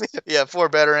 Batarangs. Yeah, 4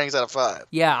 Batarangs out of 5.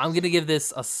 Yeah, I'm gonna give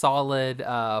this a solid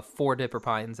 4 Dipper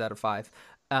Pines out of 5.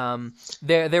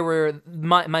 There were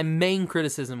my main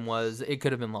criticism was it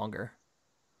could have been longer.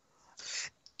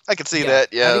 I could see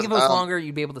that. Yeah, I think if it was longer,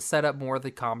 you'd be able to set up more of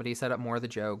the comedy, set up more of the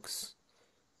jokes.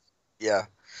 Yeah,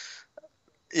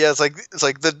 it's like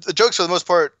the jokes for the most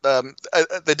part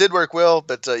they did work well,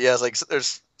 but it's like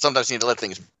there's sometimes you need to let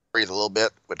things breathe a little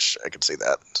bit, which I could see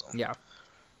that. So. Yeah,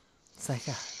 it's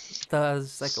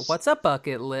like what's a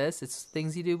bucket list? It's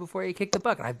things you do before you kick the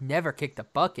bucket. I've never kicked a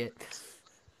bucket.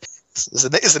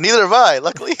 It's neither have I.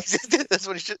 Luckily, that's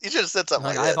what you should have said something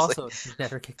like that. I've also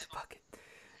never kicked a bucket.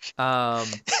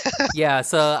 Yeah.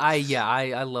 So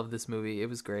I love this movie. It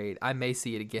was great. I may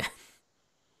see it again.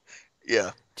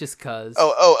 Yeah. Just cause.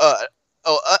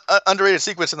 underrated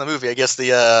sequence in the movie. I guess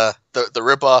the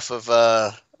rip off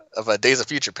of Days of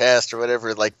Future Past or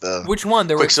whatever, like the which one?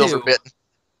 There Quicksilver were two.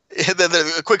 bit.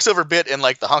 The Quicksilver bit in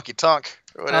like the honky tonk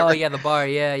or whatever. Oh yeah, the bar.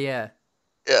 Yeah. Yeah.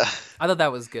 I thought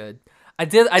that was good. I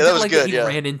did like that he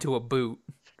ran into a boot.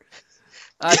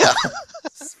 Yeah.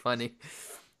 It's funny.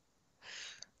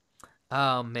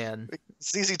 Oh man.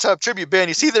 ZZ Top tribute band.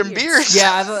 You see their beers.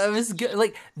 Yeah, I thought it was good.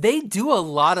 Like they do a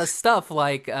lot of stuff.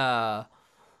 Like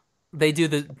they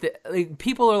do like,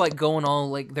 people are like going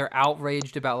on like they're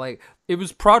outraged about like it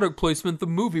was product placement. The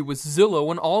movie was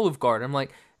Zillow and Olive Garden. I'm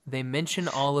like, they mention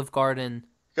Olive Garden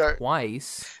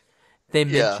twice. They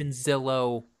mention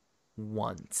Zillow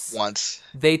once.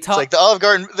 They talk like the Olive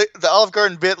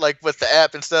Garden bit, like with the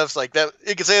app and stuff. It's like that.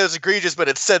 You can say it was egregious, but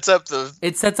it sets up the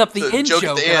end joke,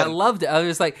 and I loved it. I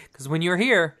was like, because when you're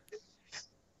here,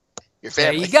 your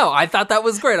family. There you go. I thought that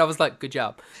was great. I was like, good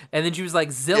job. And then she was like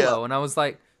Zillow, and I was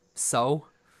like, so,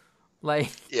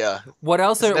 like, yeah. What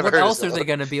else are they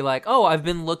gonna be like? Oh, I've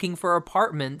been looking for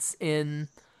apartments in.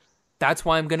 That's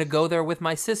why I'm gonna go there with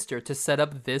my sister to set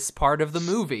up this part of the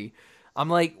movie. I'm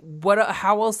like, what?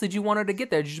 How else did you want her to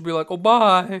get there? Did you just be like, oh,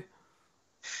 bye?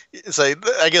 It's like,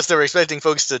 I guess they were expecting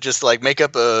folks to just like make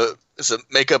up a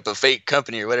fake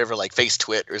company or whatever, like Face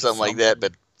Twit or something like that.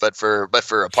 But for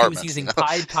apartments. She was using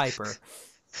Pied Piper.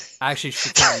 Actually, she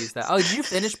can't use that. Oh, did you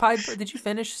finish Did you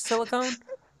finish Silicone?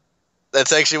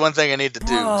 That's actually one thing I need to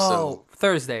do. So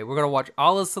Thursday, we're gonna watch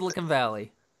all of Silicon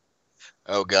Valley.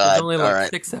 Oh God! There's only like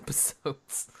 6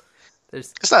 episodes.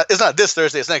 It's not this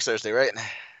Thursday. It's next Thursday, right?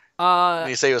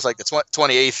 You say it was like the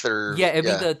 28th or it'd be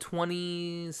the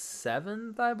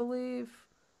 27th, I believe.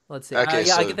 Let's see. Okay,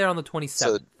 I get there on the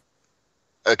 27th.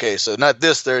 So not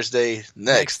this Thursday,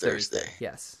 next Thursday.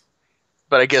 Yes.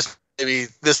 But I guess maybe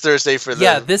this Thursday for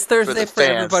the this Thursday for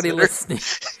everybody listening.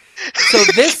 So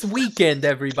this weekend,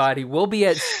 everybody, we'll be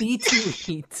at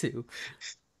C2E2.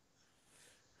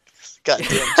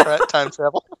 Goddamn time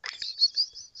travel.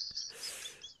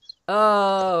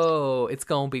 Oh, it's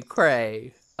gonna be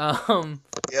cray.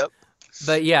 Yep.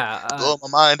 But yeah, blowing my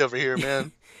mind over here,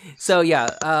 man. So yeah,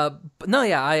 I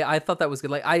thought that was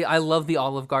good. Like I love the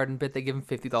Olive Garden bit. They give him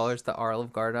 $50 to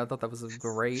Olive Garden. I thought that was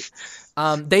great.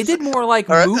 They did more like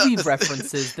movie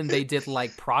references than they did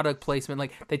like product placement.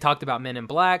 Like they talked about Men in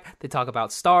Black. They talk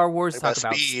about Star Wars. They talk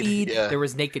about Speed. Yeah. There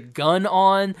was Naked Gun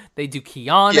on. They do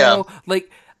Keanu. Yeah.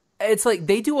 Like it's like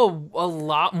they do a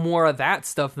lot more of that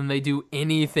stuff than they do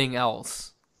anything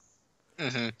else.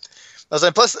 Mm-hmm. I was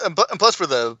like, plus for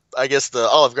the, I guess the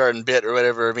Olive Garden bit or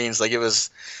whatever it means, like it was,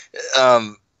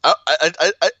 there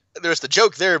was the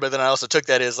joke there, but then I also took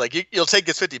that as like, you'll take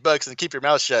this $50 and keep your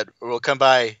mouth shut, or we'll come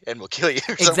by and we'll kill you.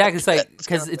 Exactly. It's like,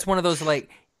 because it's one of those, like,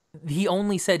 he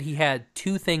only said he had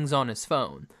 2 things on his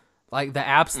phone, like the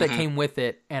apps that came with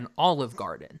it and Olive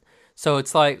Garden. So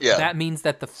it's like, that means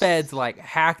that the feds like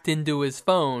hacked into his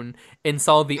phone and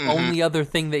saw the only other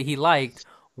thing that he liked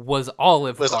was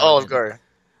Olive Garden.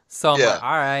 So I'm like, all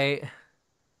right.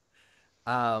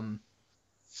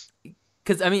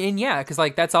 Because, I mean, and yeah, because,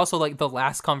 like, that's also, like, the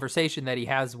last conversation that he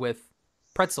has with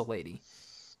Pretzel Lady.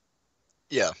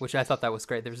 Yeah. Which I thought that was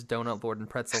great. There's Donut Lord and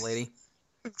Pretzel Lady.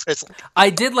 I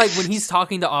did like when he's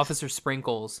talking to Officer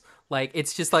Sprinkles, like,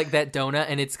 it's just, like, that donut,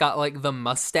 and it's got, like, the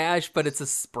mustache, but it's a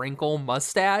sprinkle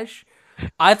mustache.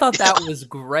 I thought that was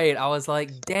great. I was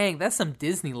like, dang, that's some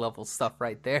Disney level stuff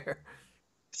right there.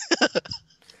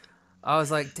 I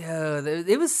was like, dude,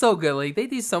 it was so good. Like, they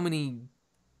do so many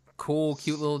cool,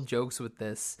 cute little jokes with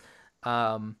this.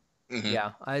 Yeah,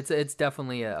 it's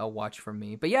definitely a watch for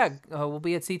me. But yeah, we'll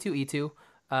be at C2E2.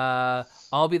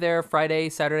 I'll be there Friday,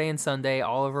 Saturday, and Sunday.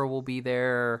 Oliver will be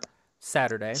there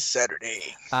Saturday.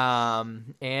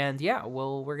 And yeah,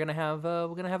 we're gonna have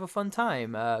a fun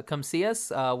time. Come see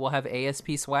us. We'll have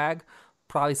ASP swag,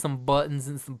 probably some buttons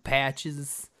and some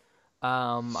patches.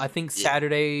 I think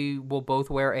Saturday we'll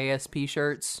both wear ASP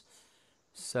shirts.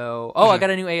 So, I got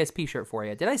a new ASP shirt for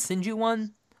you. Did I send you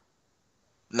one?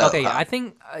 No. Okay, I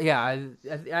think I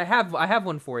have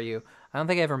one for you. I don't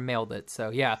think I ever mailed it. So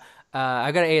yeah,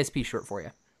 I got an ASP shirt for you.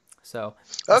 So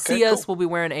see us. We'll be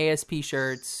wearing ASP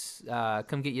shirts.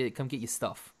 Come get you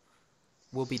stuff.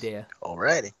 We'll be there.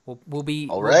 Alrighty. We'll be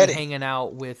hanging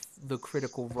out with the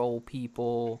Critical Role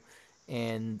people.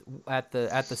 And at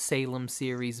the Salem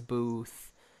series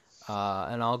booth,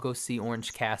 and I'll go see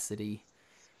Orange Cassidy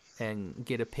and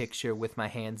get a picture with my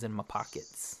hands in my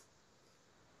pockets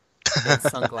and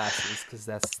sunglasses, because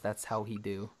that's how he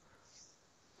do.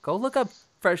 Go look up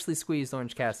Freshly Squeezed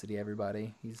Orange Cassidy,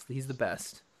 everybody. He's the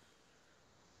best.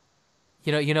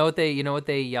 You know what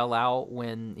they yell out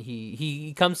when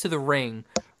he comes to the ring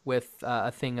with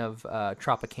a thing of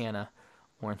Tropicana.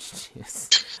 orange juice.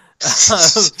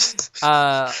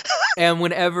 And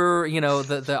whenever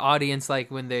the audience,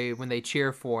 like when they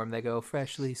cheer for him, they go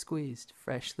freshly squeezed.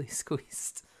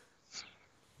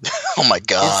 Oh my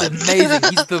god, it's amazing.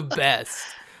 He's the best.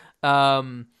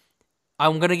 I'm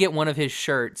gonna get one of his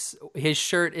shirts. His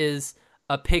shirt is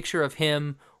a picture of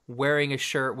him wearing a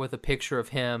shirt with a picture of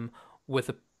him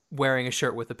wearing a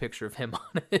shirt with a picture of him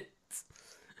on it.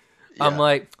 Yeah. I'm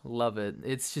like, love it.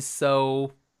 It's just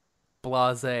so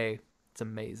blasé. It's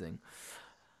amazing.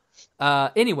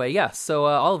 Anyway, yeah. So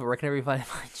Oliver, where can everybody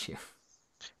find you?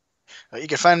 You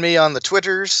can find me on the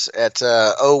Twitters at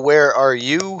where are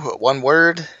you? One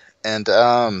word, and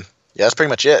yeah, that's pretty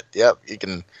much it. Yep, you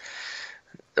can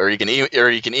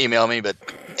email me, but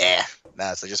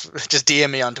so just DM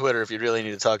me on Twitter if you really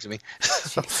need to talk to me.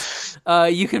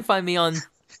 You can find me on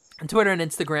Twitter and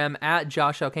Instagram at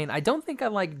Josh Elkane. I don't think I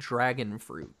like dragon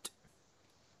fruit.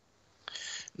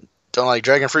 Don't like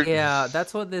dragon fruit? Yeah,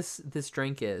 that's what this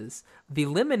drink is. The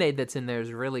lemonade that's in there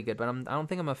is really good, but I don't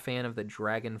think I'm a fan of the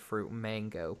dragon fruit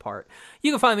mango part.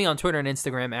 You can find me on Twitter and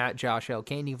Instagram at Josh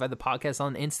Elkane. You can find the podcast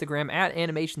on Instagram at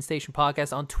Animation Station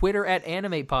Podcast, on Twitter at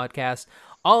Animate Podcast.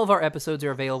 All of our episodes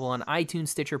are available on iTunes,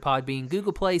 Stitcher, Podbean,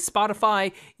 Google Play,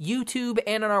 Spotify, YouTube,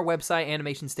 and on our website,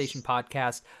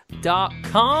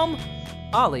 animationstationpodcast.com.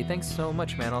 Ollie, thanks so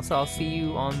much, man. I'll see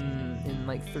you in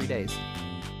like 3 days.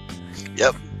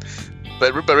 Yep.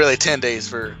 But really 10 days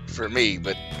for me,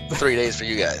 but 3 days for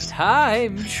you guys.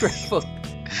 Time travel.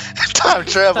 Time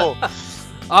travel.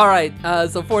 All right.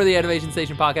 So for the Animation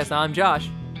Station Podcast, I'm Josh.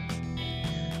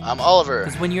 I'm Oliver.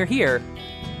 Because when you're here,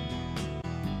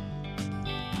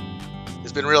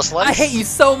 it's been real slice. I hate you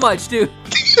so much, dude.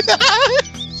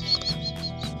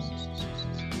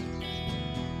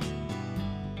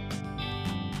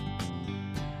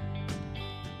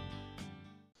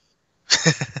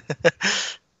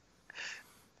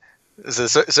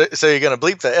 So you're gonna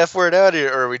bleep the F word out,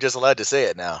 or are we just allowed to say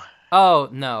it now? Oh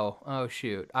no! Oh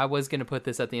shoot! I was gonna put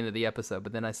this at the end of the episode,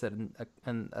 but then I said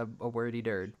a wordy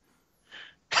dird.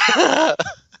 5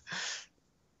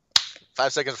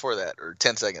 seconds before that, or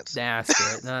 10 seconds. Nah,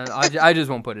 screw it. No, I just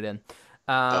won't put it in.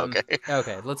 Okay.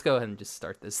 Okay, let's go ahead and just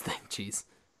start this thing. Jeez.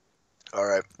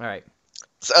 All right.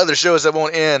 So other shows that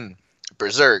won't end.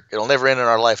 Berserk. It'll never end in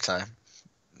our lifetime.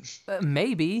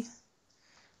 Maybe.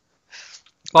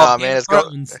 Well, man,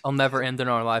 I'll never end in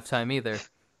our lifetime either.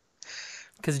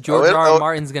 Because George R. R.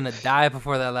 Martin's gonna die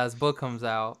before that last book comes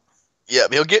out. Yeah,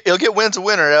 he'll get Winds of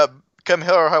Winter out, come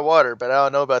hell or high water, but I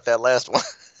don't know about that last one.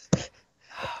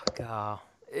 Oh, God,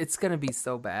 it's gonna be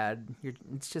so bad.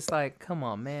 It's just like, come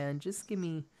on, man, just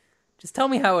tell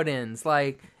me how it ends.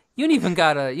 Like, you don't even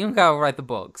gotta write the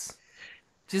books.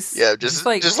 Just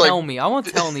tell me. I won't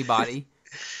tell anybody.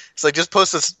 It's like just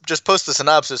post the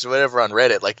synopsis or whatever on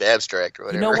Reddit, like the abstract or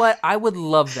whatever. You know what? I would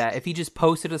love that if he just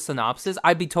posted a synopsis.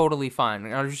 I'd be totally fine.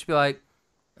 I'd just be like,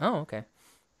 "Oh, okay."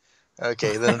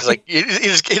 Okay, then it's like you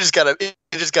just gotta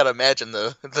imagine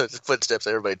the footsteps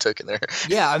that everybody took in there.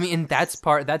 Yeah, I mean, that's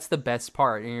the best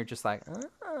part, and you're just like,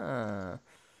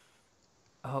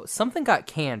 oh, something got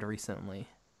canned recently.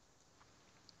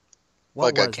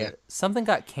 What was it? Something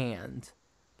got canned.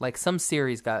 Like some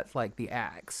series got like the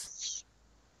axe.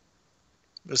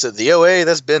 Was it the OA?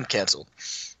 That's been canceled.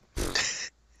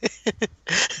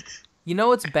 You know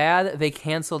what's bad? They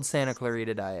canceled Santa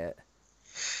Clarita Diet.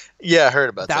 Yeah, I heard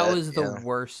about that. That was the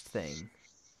worst thing.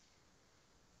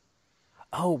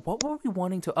 Oh, what were we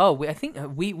wanting to... Oh, I think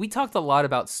we talked a lot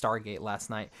about Stargate last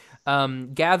night.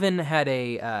 Gavin had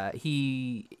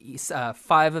he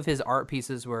 5 of his art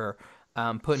pieces were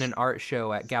put in an art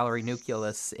show at Gallery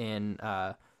Nucleus in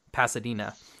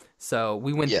Pasadena. So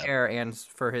we went there and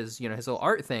for his his little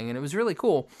art thing, and it was really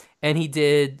cool. And he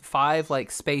did 5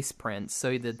 like space prints. So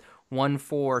he did one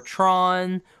for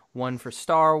Tron, one for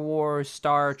Star Wars,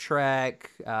 Star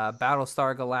Trek,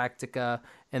 Battlestar Galactica,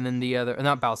 and then the other,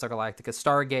 not Battlestar Galactica,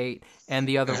 Stargate, and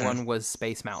the other one was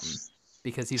Space Mountain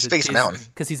because he's a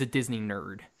Disney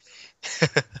nerd.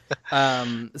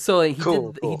 So he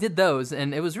did those,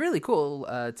 and it was really cool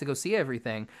to go see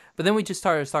everything. But then we just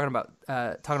started talking about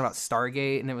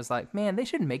Stargate, and it was like, man, they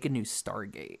should make a new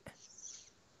Stargate.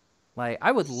 Like,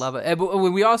 I would love it. But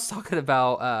we also talking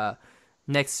about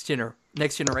Next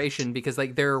Generation because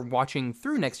like they're watching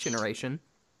through Next Generation.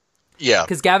 Yeah,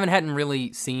 because Gavin hadn't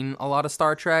really seen a lot of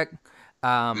Star Trek.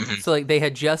 So like they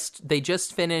just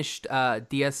finished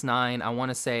DS9. I want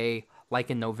to say like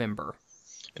in November.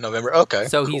 In November, okay.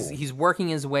 So cool. he's working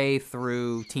his way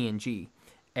through TNG,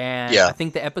 and I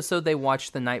think the episode they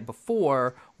watched the night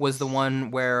before was the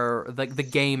one where like the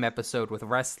game episode with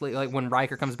Wesley, like when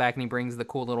Riker comes back and he brings the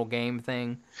cool little game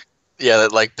thing. Yeah,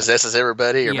 that like possesses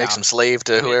everybody or makes them slave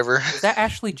to whoever. Is that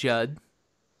Ashley Judd?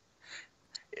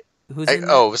 Who's in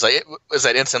that? Was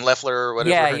that Ensign Leffler or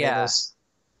whatever her name is?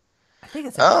 I think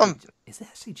it's Ashley. Is it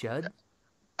Ashley Judd?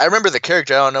 I remember the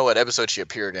character. I don't know what episode she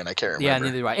appeared in. I can't remember. Yeah,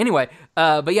 neither do I. Anyway,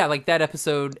 but yeah, like that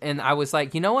episode, and I was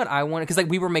like, you know what? I want, because like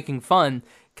we were making fun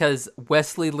because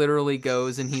Wesley literally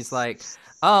goes and he's like,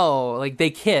 oh, like they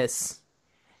kiss,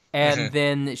 and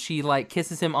then she like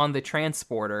kisses him on the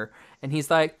transporter, and he's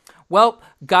like, well,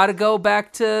 gotta go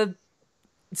back to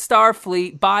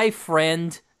Starfleet. Bye,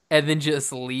 friend. And then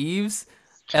just leaves.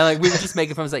 And like we were just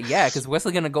making fun. I was like, yeah, because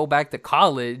Wesley's gonna go back to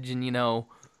college and, you know,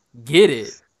 get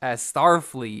it as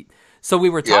Starfleet. So we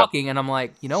were talking, and I'm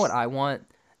like, you know what I want?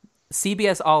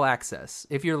 CBS All Access.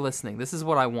 If you're listening, this is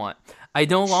what I want. I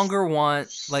no longer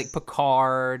want like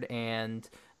Picard and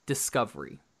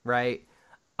Discovery, right?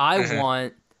 I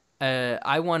want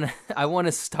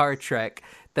a Star Trek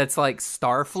that's like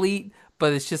Starfleet,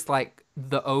 but it's just like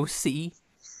the OC.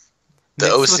 The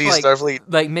OC like, Starfleet?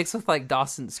 Like mixed with like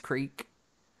Dawson's Creek.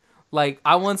 Like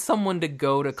I want someone to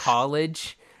go to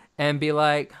college and be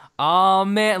like, oh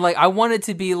man, like I want it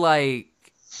to be like,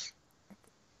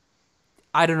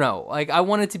 I don't know, like I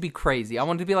want it to be crazy. I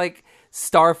want it to be like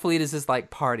Starfleet is this like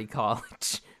party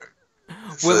college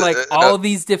where like all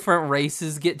these different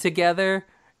races get together,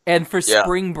 and for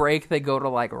spring break they go to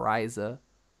like Risa.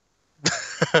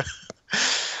 I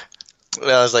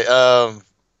was like,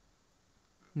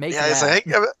 it's like,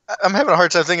 I'm having a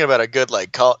hard time thinking about a good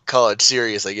like college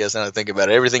series. I guess now that I think about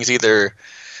it, everything's either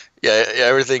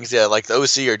everything's like the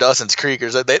OC or Dawson's Creek, or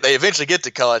they eventually get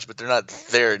to college, but they're not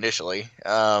there initially.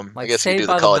 I guess we do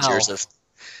the college years of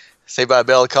Saved by the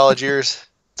Bell college years.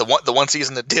 The one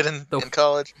season that did in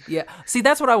college. Yeah, see,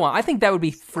 that's what I want. I think that would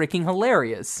be freaking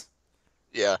hilarious.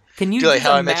 Yeah, can you do like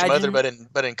How I Met Your Mother,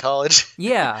 but in college?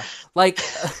 Yeah, like.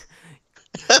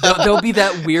 There'll be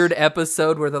that weird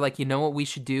episode where they're like, you know what we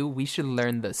should do? We should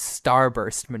learn the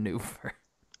Starburst maneuver.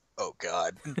 Oh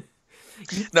God.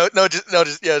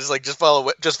 Just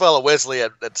follow Wesley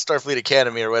at Starfleet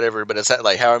Academy or whatever, but it's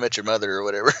like How I Met Your Mother or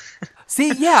whatever.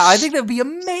 See, yeah, I think that'd be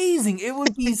amazing. It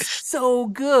would be so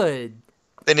good.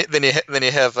 Then you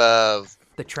have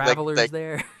the Travelers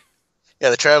there.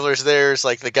 Yeah, the Travelers there. It's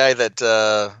like the guy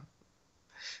that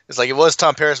it's like it was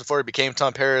Tom Paris before he became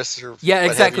Tom Paris. Yeah,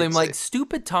 exactly. I'm like,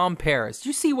 stupid Tom Paris. Do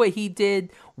you see what he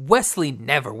did? Wesley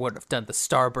never would have done the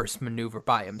Starburst maneuver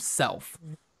by himself.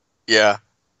 Yeah.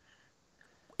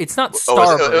 It's not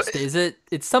Starburst, is it?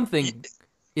 It's something.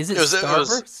 Is it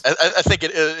Starburst? I think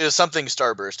it was something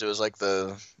Starburst. It was like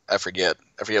I forget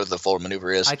what the full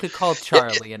maneuver is. I could call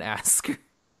Charlie and ask.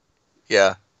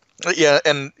 Yeah. Yeah,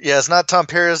 and it's not Tom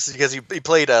Paris because he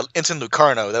played Ensign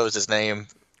Lucarno. That was his name.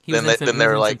 He was then they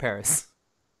were like Paris.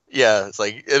 Yeah, it's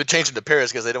like it would change him to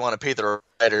Paris because they didn't want to pay the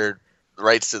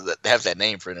rights to have that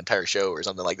name for an entire show or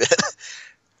something like that.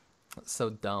 That's so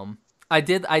dumb. I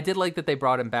did like that they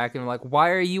brought him back and were like,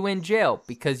 why are you in jail?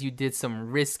 Because you did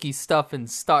some risky stuff in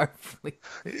Starfleet.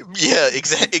 Yeah,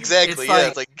 exactly.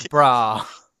 It's like, brah.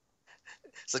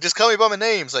 It's like, just call me by my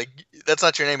name. It's like, that's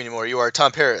not your name anymore. You are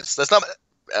Tom Paris. That's not.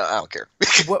 I don't care.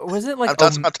 What was it like?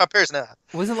 I'm Tom Paris now.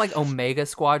 Wasn't like Omega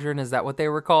Squadron? Is that what they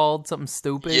were called? Something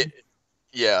stupid.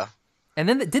 Yeah. And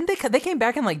then didn't they? They came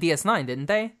back in like DS9, didn't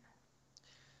they?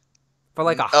 For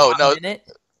like a hot minute.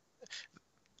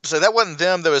 So that wasn't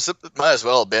them. There was might as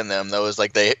well have been them. That was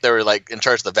like they were like in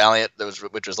charge of the Valiant.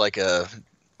 Which was like a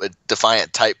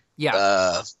Defiant type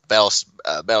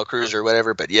battle cruiser or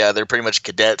whatever. But yeah, they're pretty much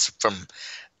cadets from.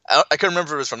 I couldn't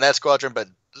remember if it was from that squadron, but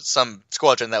some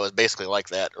squadron that was basically like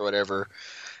that or whatever.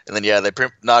 And then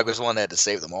Nog was the one that had to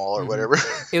save them all or whatever.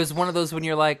 It was one of those when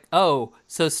you're like, oh,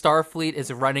 so Starfleet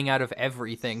is running out of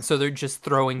everything, so they're just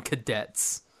throwing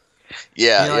cadets.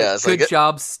 Yeah, like, yeah. Good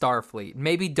job, Starfleet.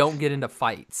 Maybe don't get into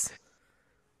fights.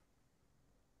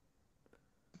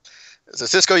 So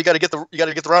Cisco, you got to get the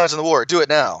runners in the war. Do it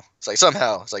now. It's like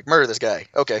somehow. It's like murder this guy.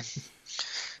 Okay.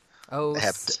 Oh,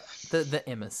 the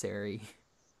emissary.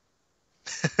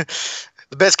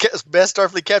 The best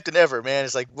Starfleet captain ever, man.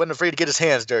 It's like wasn't afraid to get his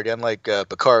hands dirty. Unlike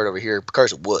Picard over here.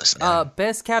 Picard's a wuss, man.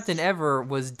 Best captain ever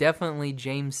was definitely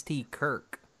James T.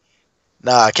 Kirk.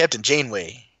 Nah, Captain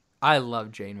Janeway. I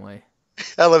love Janeway.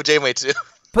 I love Janeway too.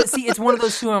 But see, it's one of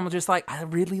those two. I'm just like, I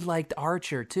really liked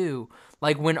Archer too.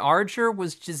 Like when Archer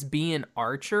was just being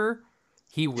Archer,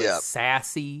 he was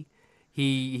sassy.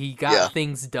 He got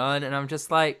things done, and I'm just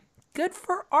like, good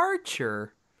for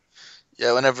Archer.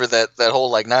 Yeah, whenever that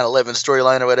whole like 9/11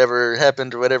 storyline or whatever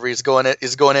happened or whatever, he's going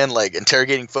in like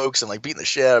interrogating folks and like beating the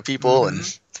shit out of people and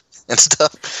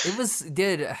stuff. It was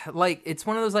like it's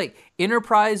one of those like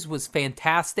Enterprise was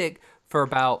fantastic for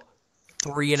about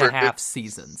 3.5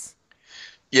 seasons.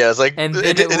 Yeah, it's like, and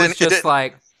then it was just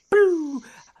like, boo!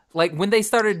 Like when they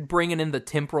started bringing in the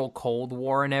temporal Cold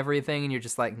War and everything, and you're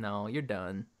just like, no, you're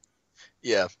done.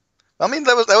 Yeah, I mean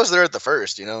that was there at the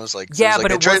first, you know. It was like, yeah,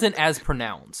 but it wasn't as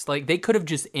pronounced. Like they could have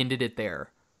just ended it there.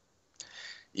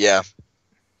 Yeah.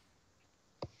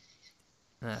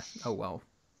 Oh well.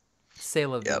 C'est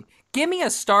la vie. Give me a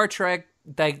Star Trek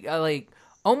that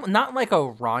not like a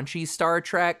raunchy Star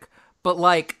Trek, but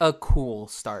like a cool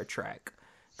Star Trek.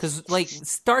 Because like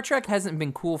Star Trek hasn't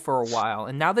been cool for a while,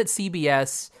 and now that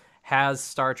CBS has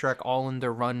Star Trek all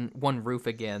under one roof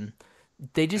again,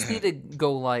 they just need to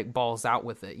go like balls out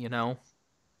with it, you know?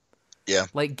 Yeah.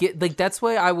 Like that's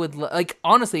why I would like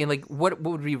honestly, and like what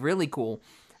would be really cool,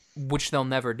 which they'll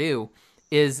never do,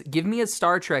 is give me a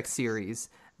Star Trek series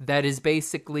that is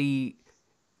basically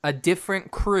a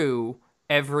different crew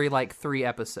every like 3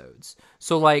 episodes.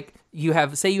 So like you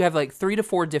have like 3 to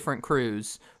 4 different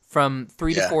crews from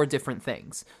 3 to 4 different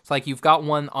things. So like you've got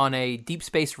one on a deep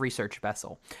space research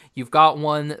vessel. You've got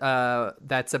one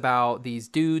that's about these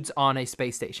dudes on a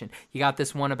space station. You got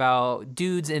this one about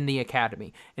dudes in the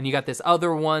academy. And you got this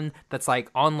other one that's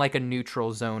like on like a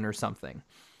neutral zone or something.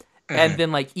 And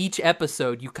then like each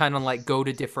episode you kind of like go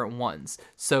to different ones.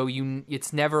 So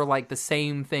it's never like the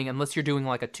same thing unless you're doing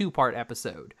like a 2-part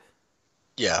episode.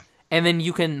 Yeah. And then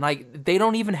you can like they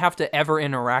don't even have to ever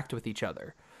interact with each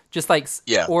other. Just like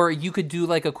or you could do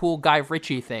like a cool Guy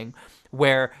Ritchie thing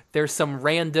where there's some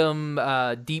random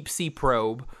deep sea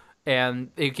probe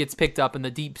and it gets picked up and the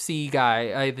deep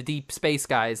space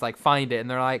guys like find it and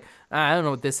they're like, I don't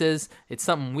know what this is. It's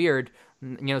something weird.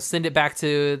 You know, send it back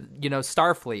to, you know,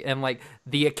 Starfleet. And, like,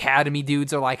 the Academy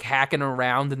dudes are, like, hacking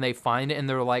around and they find it and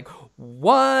they're like,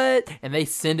 what? And they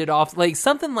send it off. Like,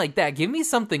 something like that. Give me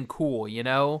something cool, you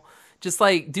know? Just,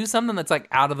 like, do something that's, like,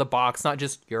 out of the box. Not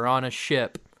just, you're on a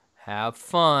ship. Have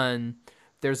fun.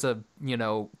 There's a, you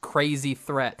know, crazy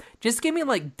threat. Just give me,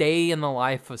 like, day in the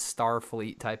life of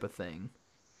Starfleet type of thing.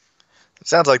 It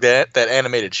sounds like that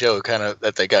animated show kind of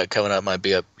that they got coming up might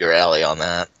be up your alley on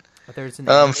that. There's an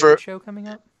animated show coming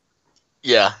up?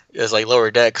 Yeah, it's like Lower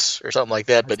Decks or something like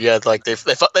that. But yeah, like they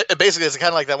basically it's kind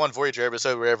of like that one Voyager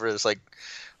episode wherever it's like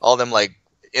all them like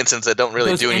ensigns that don't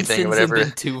really do anything or whatever.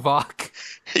 Tuvok.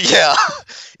 Yeah,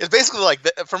 it's basically like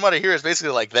that, from what I hear, it's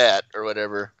basically like that or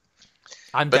whatever.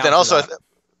 But then also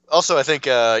I think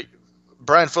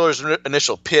Brian Fuller's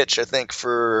initial pitch, I think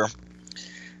for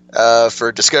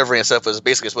Discovery and stuff was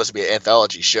basically supposed to be an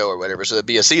anthology show or whatever. So it'd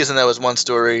be a season that was one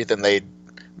story, then they'd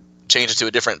change it to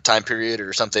a different time period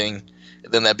or something,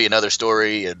 then that'd be another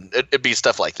story, and it'd be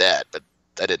stuff like that. But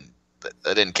that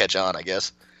didn't catch on, I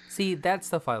guess. See, that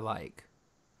stuff I like.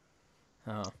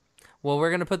 Oh, well, we're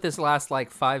gonna put this last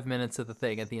like 5 minutes of the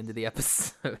thing at the end of the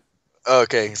episode.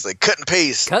 Okay, it's like cut and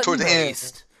paste. Cut and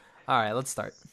paste. All right, let's start.